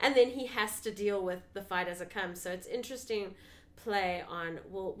and then he has to deal with the fight as it comes. So it's interesting play on,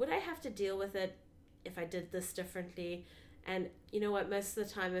 well, would I have to deal with it if I did this differently? And you know what, most of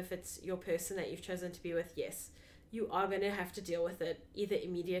the time, if it's your person that you've chosen to be with, yes, you are going to have to deal with it either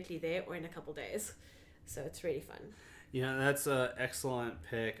immediately there or in a couple days. So it's really fun. That's an excellent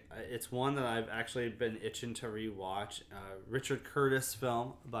pick. It's one that I've actually been itching to rewatch. Richard Curtis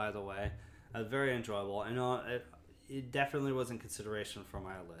film, by the way. Very enjoyable. And it definitely was in consideration for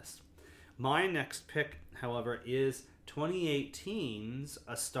my list. My next pick, however, is 2018's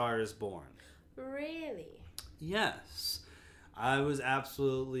A Star is Born. Really? Yes. I was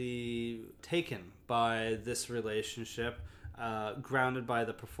absolutely taken by this relationship, grounded by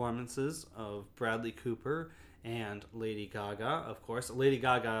the performances of Bradley Cooper and Lady Gaga, of course. Lady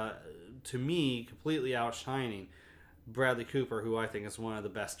Gaga, to me, completely outshining Bradley Cooper, who I think is one of the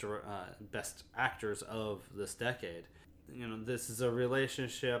best actors of this decade. This is a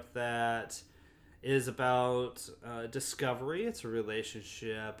relationship that is about discovery. It's a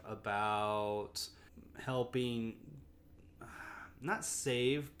relationship about helping, not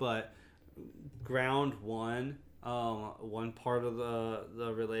save, but ground one part of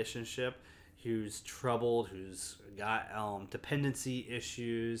the relationship who's troubled, who's got dependency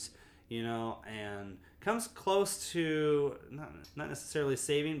issues, and comes close to not necessarily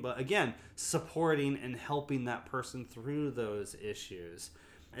saving, but again, supporting and helping that person through those issues.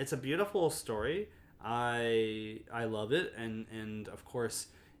 It's a beautiful story. I love it, and of course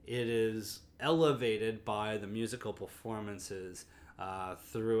it is elevated by the musical performances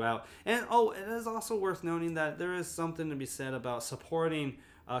throughout. And it is also worth noting that there is something to be said about supporting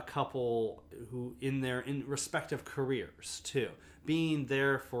a couple who in respective careers too, being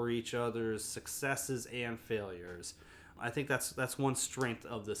there for each other's successes and failures. I think that's one strength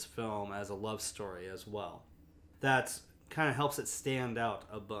of this film as a love story as well. That kind of helps it stand out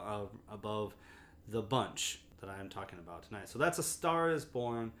above the bunch that I'm talking about tonight. So that's A Star is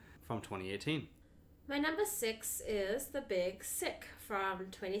Born from 2018. My number 6 is The Big Sick from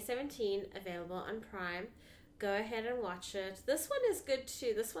 2017, available on Prime. Go ahead and watch it. This one is good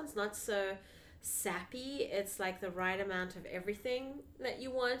too. This one's not so sappy. It's like the right amount of everything that you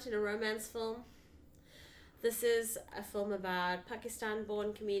want in a romance film. This is a film about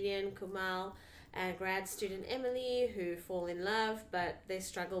Pakistan-born comedian Kumail and grad student Emily, who fall in love, but they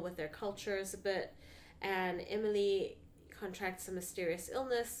struggle with their cultures a bit. And Emily contracts a mysterious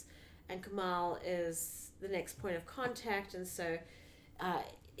illness, and Kumail is the next point of contact, and so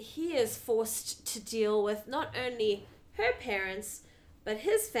he is forced to deal with not only her parents, but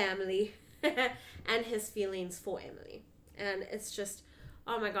his family and his feelings for Emily. And it's just,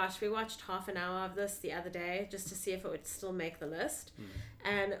 oh my gosh, we watched half an hour of this the other day just to see if it would still make the list.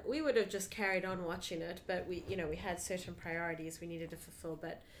 And we would have just carried on watching it, but we had certain priorities we needed to fulfill.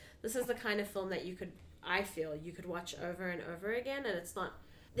 But this is the kind of film that I feel you could watch over and over again, and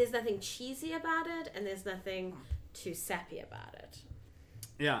there's nothing cheesy about it, and there's nothing too sappy about it.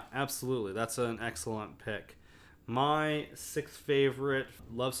 Yeah, absolutely. That's an excellent pick. My 6th favorite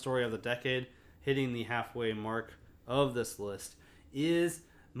love story of the decade, hitting the halfway mark of this list, is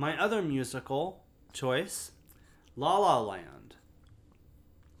my other musical choice, La La Land.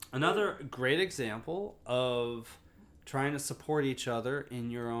 Another great example of trying to support each other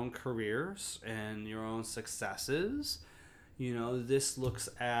in your own careers and your own successes. You know, this looks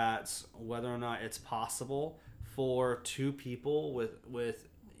at whether or not it's possible for two people with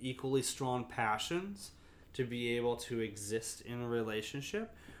equally strong passions to be able to exist in a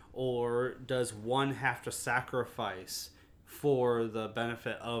relationship, or does one have to sacrifice for the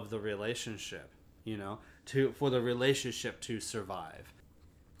benefit of the relationship, you know, for the relationship to survive.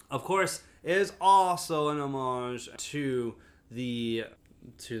 Of course, it is also an homage to the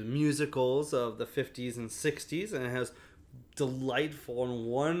musicals of the 50s and 60s, and it has delightful and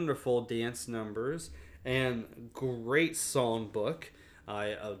wonderful dance numbers and great songbook. I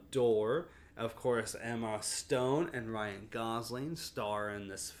adore. Of course, Emma Stone and Ryan Gosling star in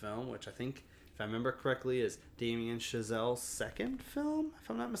this film, which I think, if I remember correctly, is Damien Chazelle's second film, if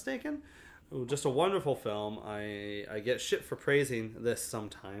I'm not mistaken. Ooh, just a wonderful film. I get shit for praising this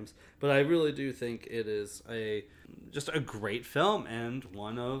sometimes, but I really do think it is just a great film and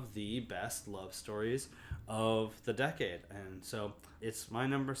one of the best love stories of the decade. And so it's my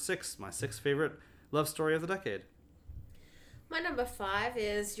number 6, my 6th favorite love story of the decade. My number 5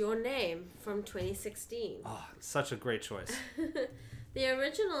 is Your Name from 2016. Oh, such a great choice. The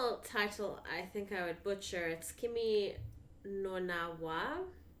original title, I think I would butcher. It's Kimi no Na wa.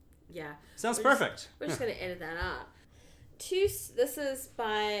 Yeah. Sounds perfect. We're just going to edit that out. This is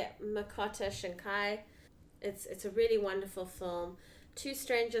by Makoto Shinkai. It's a really wonderful film. Two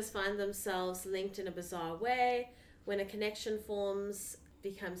strangers find themselves linked in a bizarre way. When a connection forms,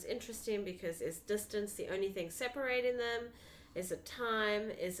 becomes interesting because is distance the only thing separating them? Is it time?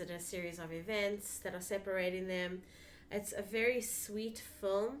 Is it a series of events that are separating them? It's a very sweet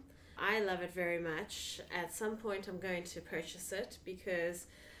film. I love it very much. At some point I'm going to purchase it because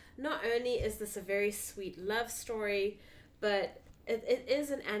not only is this a very sweet love story, but it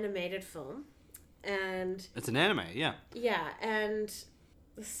is an animated film. And it's an anime, yeah. Yeah, and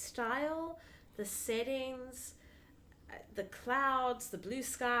the style, the settings, the clouds, the blue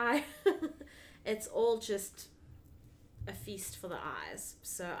sky, it's all just a feast for the eyes.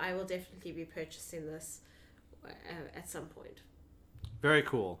 So I will definitely be purchasing this at some point. Very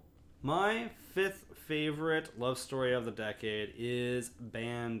cool. My 5th favorite love story of the decade is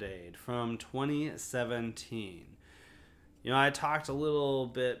Band-Aid from 2017. You know, I talked a little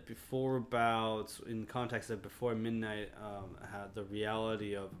bit before about, in context of Before Midnight, how the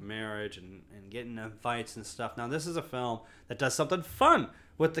reality of marriage and getting in fights and stuff. Now, this is a film that does something fun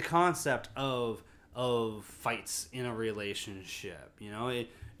with the concept of fights in a relationship. You know,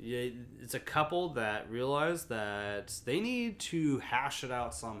 it's a couple that realize that they need to hash it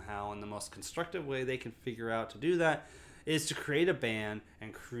out somehow, and the most constructive way they can figure out to do that is to create a band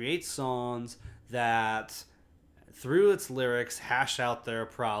and create songs that, through its lyrics, hash out their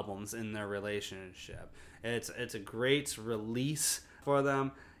problems in their relationship. It's a great release for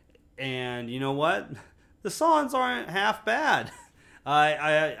them, and you know what? The songs aren't half bad.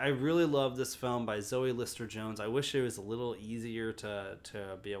 I really love this film by Zoe Lister-Jones. I wish it was a little easier to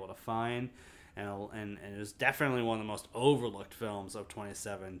be able to find, and it was definitely one of the most overlooked films of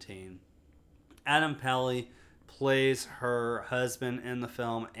 2017. Adam Pally plays her husband in the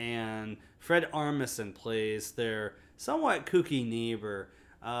film, and Fred Armisen plays their somewhat kooky neighbor,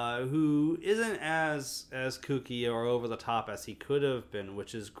 who isn't as kooky or over the top as he could have been,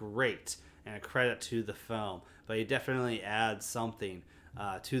 which is great and a credit to the film. But he definitely adds something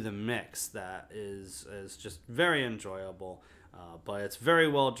to the mix that is just very enjoyable. But it's very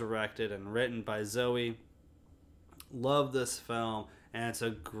well directed and written by Zoe. Love this film, and it's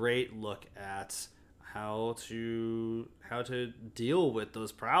a great look at how to deal with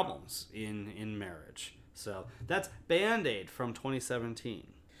those problems in marriage. So that's Band-Aid from 2017.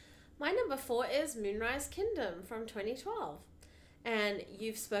 My number 4 is Moonrise Kingdom from 2012. And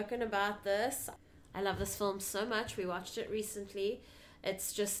you've spoken about this. I love this film so much. We watched it recently.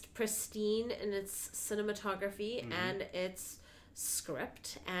 It's just pristine in its cinematography and its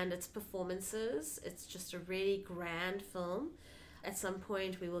script and its performances. It's just a really grand film. At some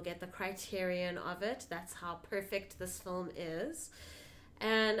point we will get the criterion of it. That's how perfect this film is.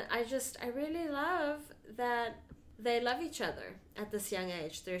 And I really love that they love each other at this young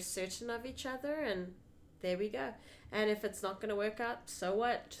age. They're certain of each other, and there we go. And if it's not going to work out, so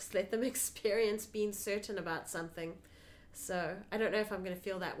what? Just let them experience being certain about something. So I don't know if I'm going to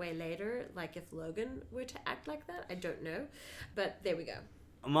feel that way later, like if Logan were to act like that. I don't know. But there we go.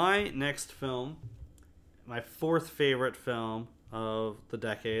 My next film, my 4th favorite film of the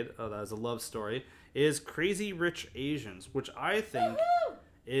decade, that is a love story, is Crazy Rich Asians, which I think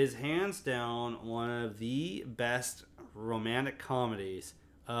is hands down one of the best romantic comedies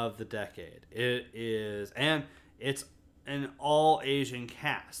of the decade. It is, and it's an all Asian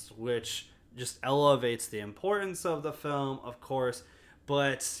cast, which just elevates the importance of the film, of course.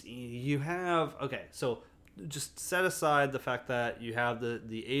 But you have, okay, so just set aside the fact that you have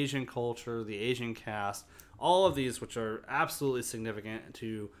the Asian culture, the Asian cast, all of these, which are absolutely significant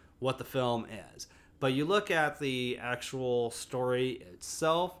to what the film is. But you look at the actual story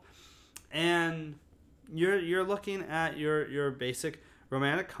itself, and you're looking at your basic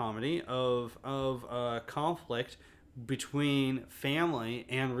romantic comedy of conflict between family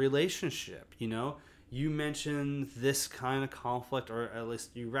and relationship. You know, you mentioned this kind of conflict, or at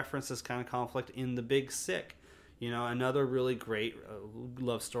least you reference this kind of conflict in The Big Sick. You know, another really great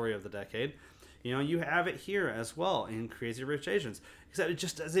love story of the decade. You know, you have it here as well in Crazy Rich Asians, except it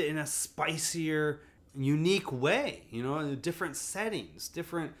just does it in a spicier, unique way. You know, in different settings,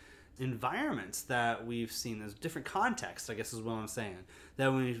 different environments that we've seen. There's different contexts, I guess is what I'm saying,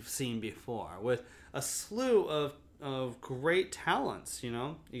 that we've seen before, with a slew of great talents. You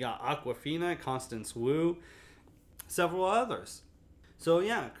know, you got Awkwafina, Constance Wu, several others. So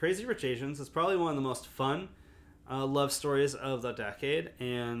yeah, Crazy Rich Asians is probably one of the most fun love stories of the decade,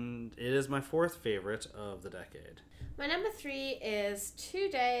 and it is my fourth favorite of the decade. My number 3 is 2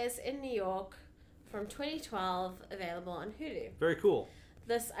 Days in New York from 2012, available on Hulu. Very cool.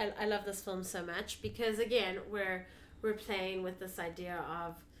 I love this film so much because, again, we're playing with this idea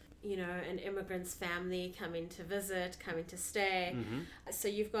of, you know, an immigrant's family coming to visit, coming to stay. Mm-hmm. So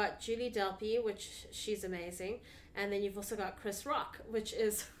you've got Julie Delpy, which she's amazing, and then you've also got Chris Rock, which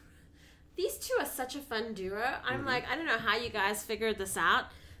is... These two are such a fun duo. I'm like, I don't know how you guys figured this out,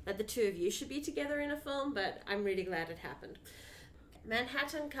 that the two of you should be together in a film, but I'm really glad it happened.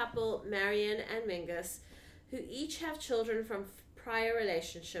 Manhattan couple Marion and Mingus, who each have children from prior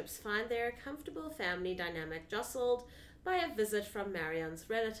relationships, find their comfortable family dynamic jostled by a visit from Marion's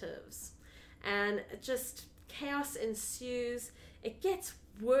relatives. And just chaos ensues. It gets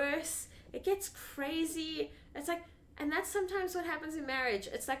worse. It gets crazy. It's like... And that's sometimes what happens in marriage.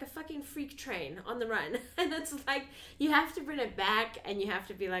 It's like a fucking freak train on the run. And it's like, you have to bring it back and you have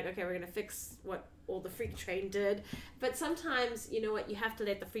to be like, okay, we're going to fix what all the freak train did. But sometimes, you know what, you have to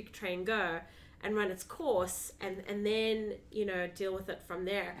let the freak train go and run its course and then, you know, deal with it from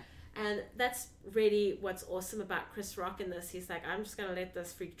there. And that's really what's awesome about Chris Rock in this. He's like, I'm just going to let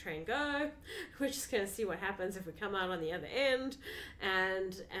this freak train go. We're just going to see what happens if we come out on the other end.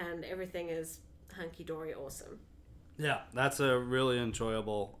 And everything is hunky-dory awesome. Yeah, that's a really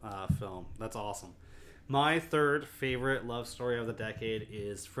enjoyable film. That's awesome. My third favorite love story of the decade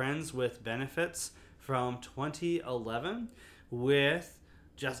is Friends with Benefits from 2011 with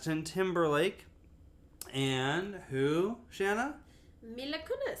Justin Timberlake and who, Shanna? Mila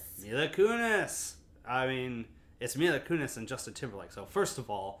Kunis. Mila Kunis. I mean, it's Mila Kunis and Justin Timberlake. So first of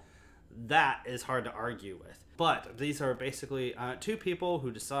all, that is hard to argue with. But these are basically two people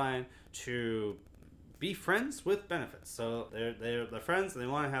who decide to be friends with benefits. So they're friends and they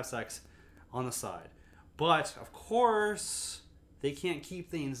want to have sex on the side. But of course, they can't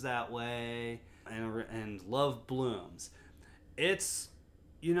keep things that way, and love blooms. It's,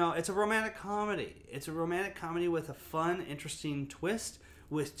 you know, it's a romantic comedy. It's a romantic comedy with a fun, interesting twist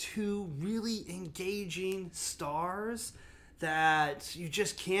with two really engaging stars that you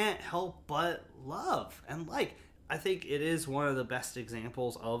just can't help but love and like. I think it is one of the best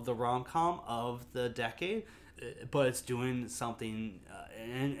examples of the rom-com of the decade, but it's doing something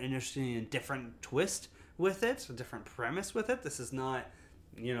interesting and different twist with it, a different premise with it. This is not,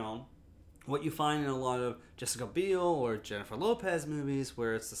 you know, what you find in a lot of Jessica Biel or Jennifer Lopez movies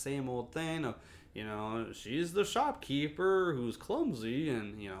where it's the same old thing of, you know, she's the shopkeeper who's clumsy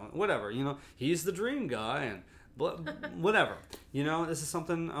and, you know, whatever, you know, he's the dream guy and whatever. You know, this is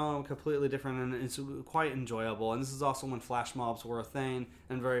something completely different, and it's quite enjoyable. And this is also when flash mobs were a thing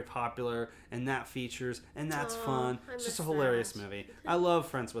and very popular, and that features, and that's fun. It's just a hilarious movie. I love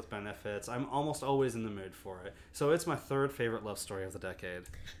Friends with Benefits. I'm almost always in the mood for it. So it's my third favorite love story of the decade.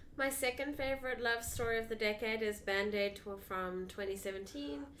 My second favorite love story of the decade is Band-Aid from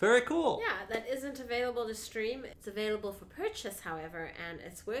 2017. Very cool. Yeah, that isn't available to stream. It's available for purchase, however, and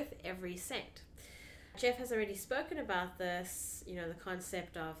it's worth every cent. Jeff has already spoken about this, you know, the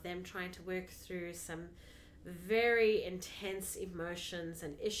concept of them trying to work through some very intense emotions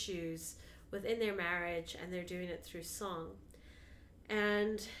and issues within their marriage, and they're doing it through song.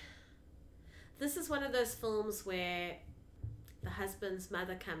 And this is one of those films where the husband's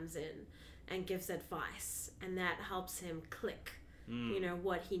mother comes in and gives advice, and that helps him click, you know,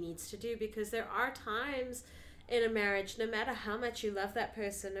 what he needs to do, because there are times in a marriage, no matter how much you love that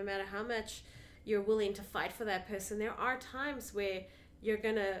person, no matter how much you're willing to fight for that person, there are times where you're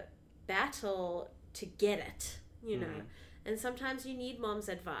gonna battle to get it, you know. And sometimes you need mom's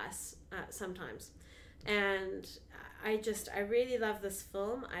advice, sometimes. And I really love this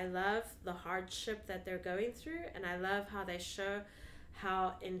film. I love the hardship that they're going through, and I love how they show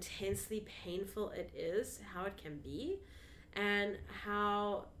how intensely painful it is, how it can be, and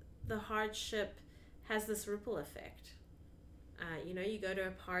how the hardship has this ripple effect. You know, you go to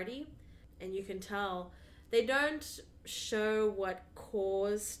a party and you can tell they don't show what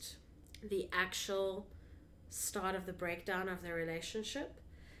caused the actual start of the breakdown of their relationship,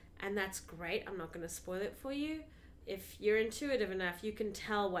 and that's great. I'm not going to spoil it for you. If you're intuitive enough, you can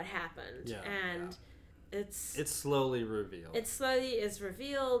tell what happened, and it's slowly revealed. It slowly is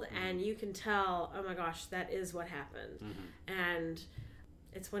revealed, and you can tell, oh my gosh, that is what happened. And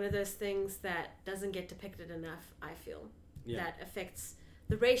it's one of those things that doesn't get depicted enough, I feel. That affects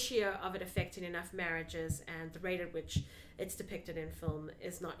the ratio of it affecting enough marriages, and the rate at which it's depicted in film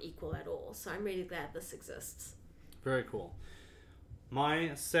is not equal at all. So I'm really glad this exists. Very cool.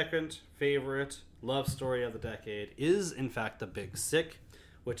 My second favorite love story of the decade is, in fact, The Big Sick,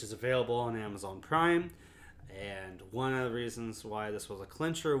 which is available on Amazon Prime. And one of the reasons why this was a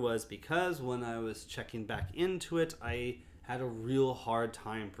clincher was because when I was checking back into it, I had a real hard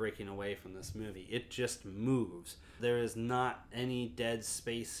time breaking away from this movie. It just moves. There is not any dead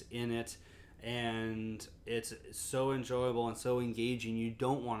space in it, and it's so enjoyable and so engaging, you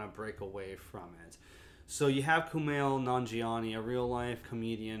don't want to break away from it. So you have Kumail Nanjiani, a real-life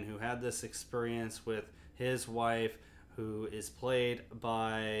comedian who had this experience with his wife, who is played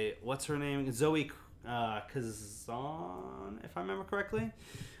by, what's her name? Zoe Kazan, if I remember correctly,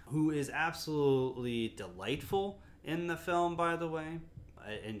 who is absolutely delightful in the film, by the way.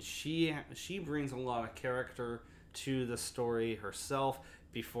 And she brings a lot of character to the story herself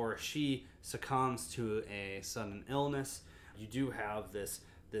before she succumbs to a sudden illness. You do have this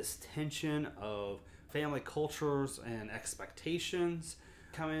tension of family cultures and expectations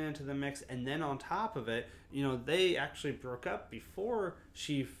coming into the mix, and then on top of it, you know, they actually broke up before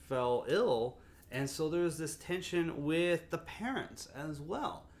she fell ill, and so there's this tension with the parents as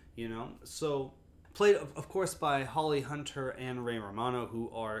well, you know. So played, of course, by Holly Hunter and Ray Romano,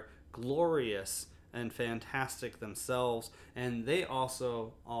 who are glorious and fantastic themselves, and they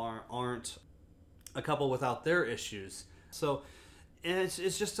also aren't a couple without their issues. So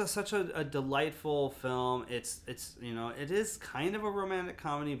it's just such a delightful film. It's you know, it is kind of a romantic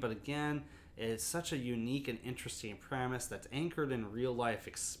comedy, but again, it's such a unique and interesting premise that's anchored in real life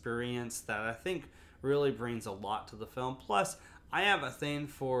experience that I think really brings a lot to the film. Plus, I have a thing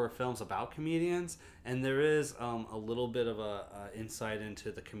for films about comedians, and there is a little bit of a insight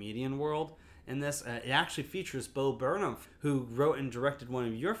into the comedian world in this. It actually features Bo Burnham, who wrote and directed one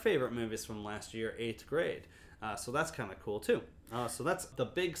of your favorite movies from last year, 8th Grade. So that's kind of cool too. So that's The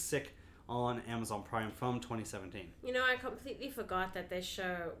Big Sick on Amazon Prime from 2017. You know, I completely forgot that they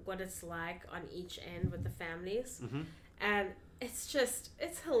show what it's like on each end with the families. And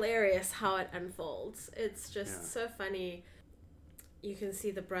it's hilarious how it unfolds. It's just so funny. You can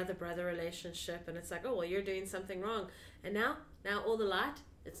see the brother-brother relationship, and it's like, oh, well, you're doing something wrong. And now all the light,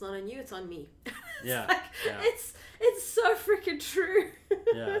 it's not on you, it's on me. It's so freaking true.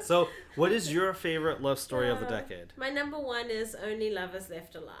 So what is your favorite love story of the decade? My number one is Only Lovers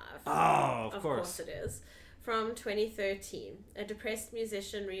Left Alive. Oh, of course it is. From 2013. A depressed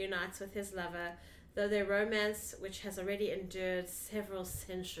musician reunites with his lover, though their romance, which has already endured several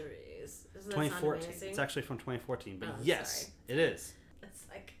centuries. Doesn't that sound amazing? It's actually from 2014, but yes, it is. It's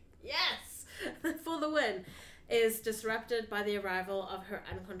like, yes! For the win. Is disrupted by the arrival of her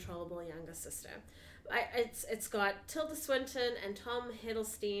uncontrollable younger sister. It's got Tilda Swinton and Tom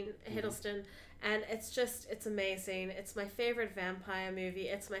Hiddleston, and it's amazing. It's my favorite vampire movie.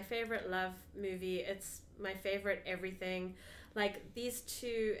 It's my favorite love movie. It's my favorite everything. Like, these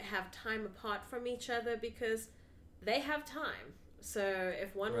two have time apart from each other because they have time. So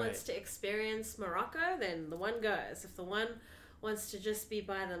if one wants to experience Morocco, then the one goes. If the one wants to just be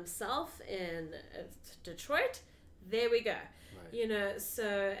by themselves in Detroit, there we go. You know,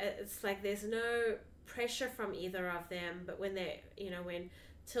 so it's like there's no pressure from either of them, but when when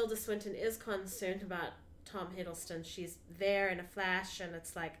Tilda Swinton is concerned about Tom Hiddleston, she's there in a flash, and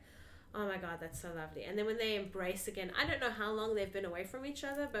it's like, oh my god, that's so lovely. And then when they embrace again, I don't know how long they've been away from each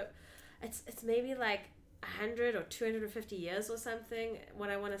other, but it's maybe like 100 or 250 years or something,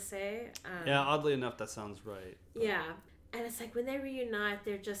 what I want to say. Oddly enough, that sounds right. But. Yeah. And it's like when they reunite,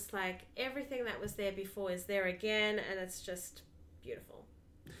 they're just like everything that was there before is there again, and it's just beautiful.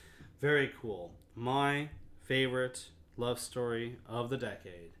 Very cool. My favorite love story of the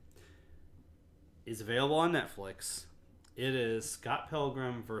decade is available on Netflix. It is Scott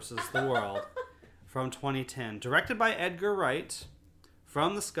Pilgrim versus the World from 2010, directed by Edgar Wright,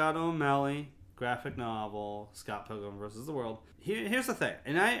 from the Scott O'Malley graphic novel, Scott Pilgrim vs. the World. Here's the thing,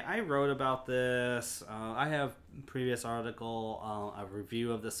 and I wrote about this. I have a previous article, a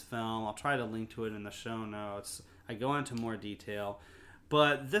review of this film. I'll try to link to it in the show notes. I go into more detail.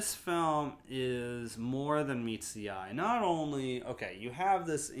 But this film is more than meets the eye. Not only, okay, you have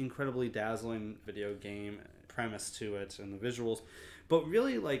this incredibly dazzling video game premise to it and the visuals, but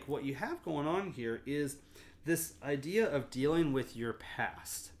really, like, what you have going on here is this idea of dealing with your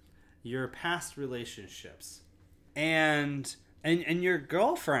past relationships, and your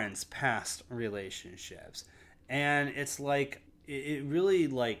girlfriend's past relationships. And it's like, it really,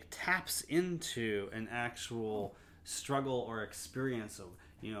 like, taps into an actual struggle or experience of,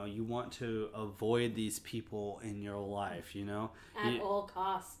 you know, you want to avoid these people in your life, you know, at all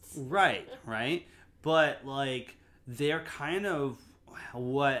costs. Right. But, like, they're kind of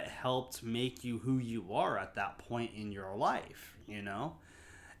what helped make you who you are at that point in your life, you know?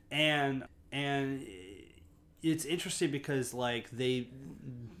 And it's interesting because, like,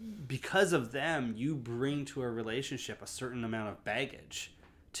 because of them, you bring to a relationship a certain amount of baggage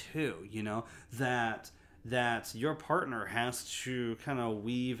too, you know, that your partner has to kind of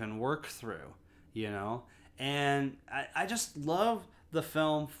weave and work through, you know? And I just love the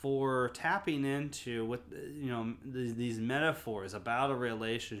film for tapping into, with, you know, these metaphors about a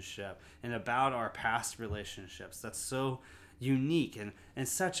relationship and about our past relationships. That's so unique and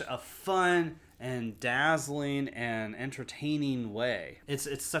such a fun and dazzling and entertaining way.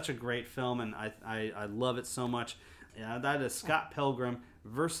 It's such a great film, and I love it so much. Yeah, that is Scott Pilgrim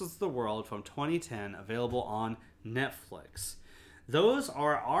vs. the World from 2010, available on Netflix. Those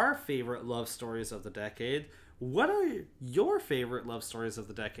are our favorite love stories of the decade. What are your favorite love stories of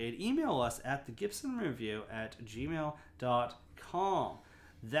the decade? Email us at thegibsonreview@gmail.com.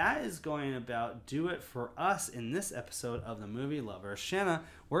 That is going to about do it for us in this episode of The Movie Lover. Shanna,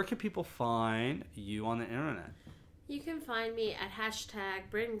 where can people find you on the internet? You can find me at hashtag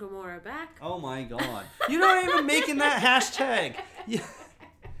Bring Gamora back. Oh my god. You're not even making that hashtag. Yeah.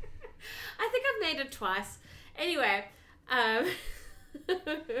 I think I've made it twice. Anyway,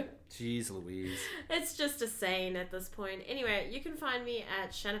 Jeez Louise. It's just a saying at this point. Anyway, you can find me at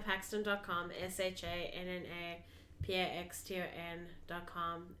shannapaxton.com,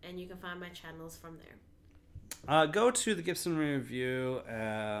 ShannaPaxton.com, and you can find my channels from there. Go to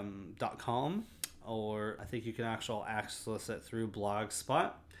thegibsonreview.com, or I think you can actually access it through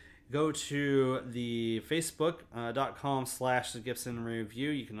Blogspot. Go to the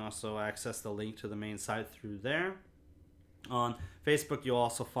facebook.com/thegibsonreview. You can also access the link to the main site through there. On Facebook, you'll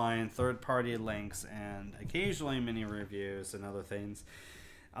also find third-party links and occasionally mini reviews and other things.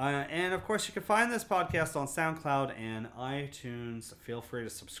 And of course, you can find this podcast on SoundCloud and iTunes. Feel free to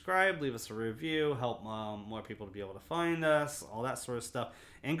subscribe, leave us a review, help more people to be able to find us, all that sort of stuff.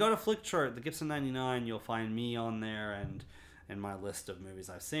 And go to Flickchart, the Gibson 99. You'll find me on there and my list of movies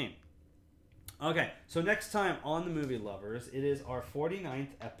I've seen. Okay, so next time on The Movie Lovers, it is our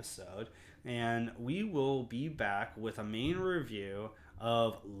 49th episode, and we will be back with a main review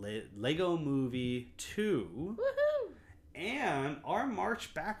of Lego Movie 2. Woohoo! And our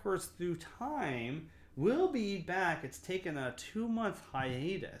march backwards through time will be back. It's taken a 2-month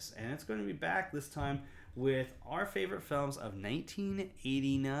hiatus, and it's going to be back this time with our favorite films of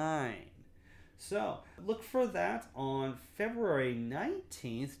 1989. So, look for that on February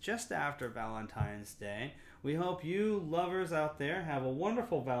 19th, just after Valentine's Day. We hope you lovers out there have a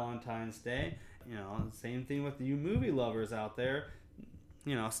wonderful Valentine's Day. You know, same thing with you movie lovers out there.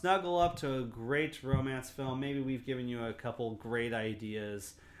 You know, snuggle up to a great romance film. Maybe we've given you a couple great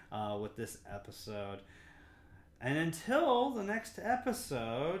ideas with this episode. And until the next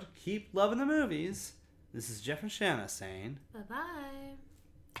episode, keep loving the movies. This is Jeff and Shanna saying Bye-bye.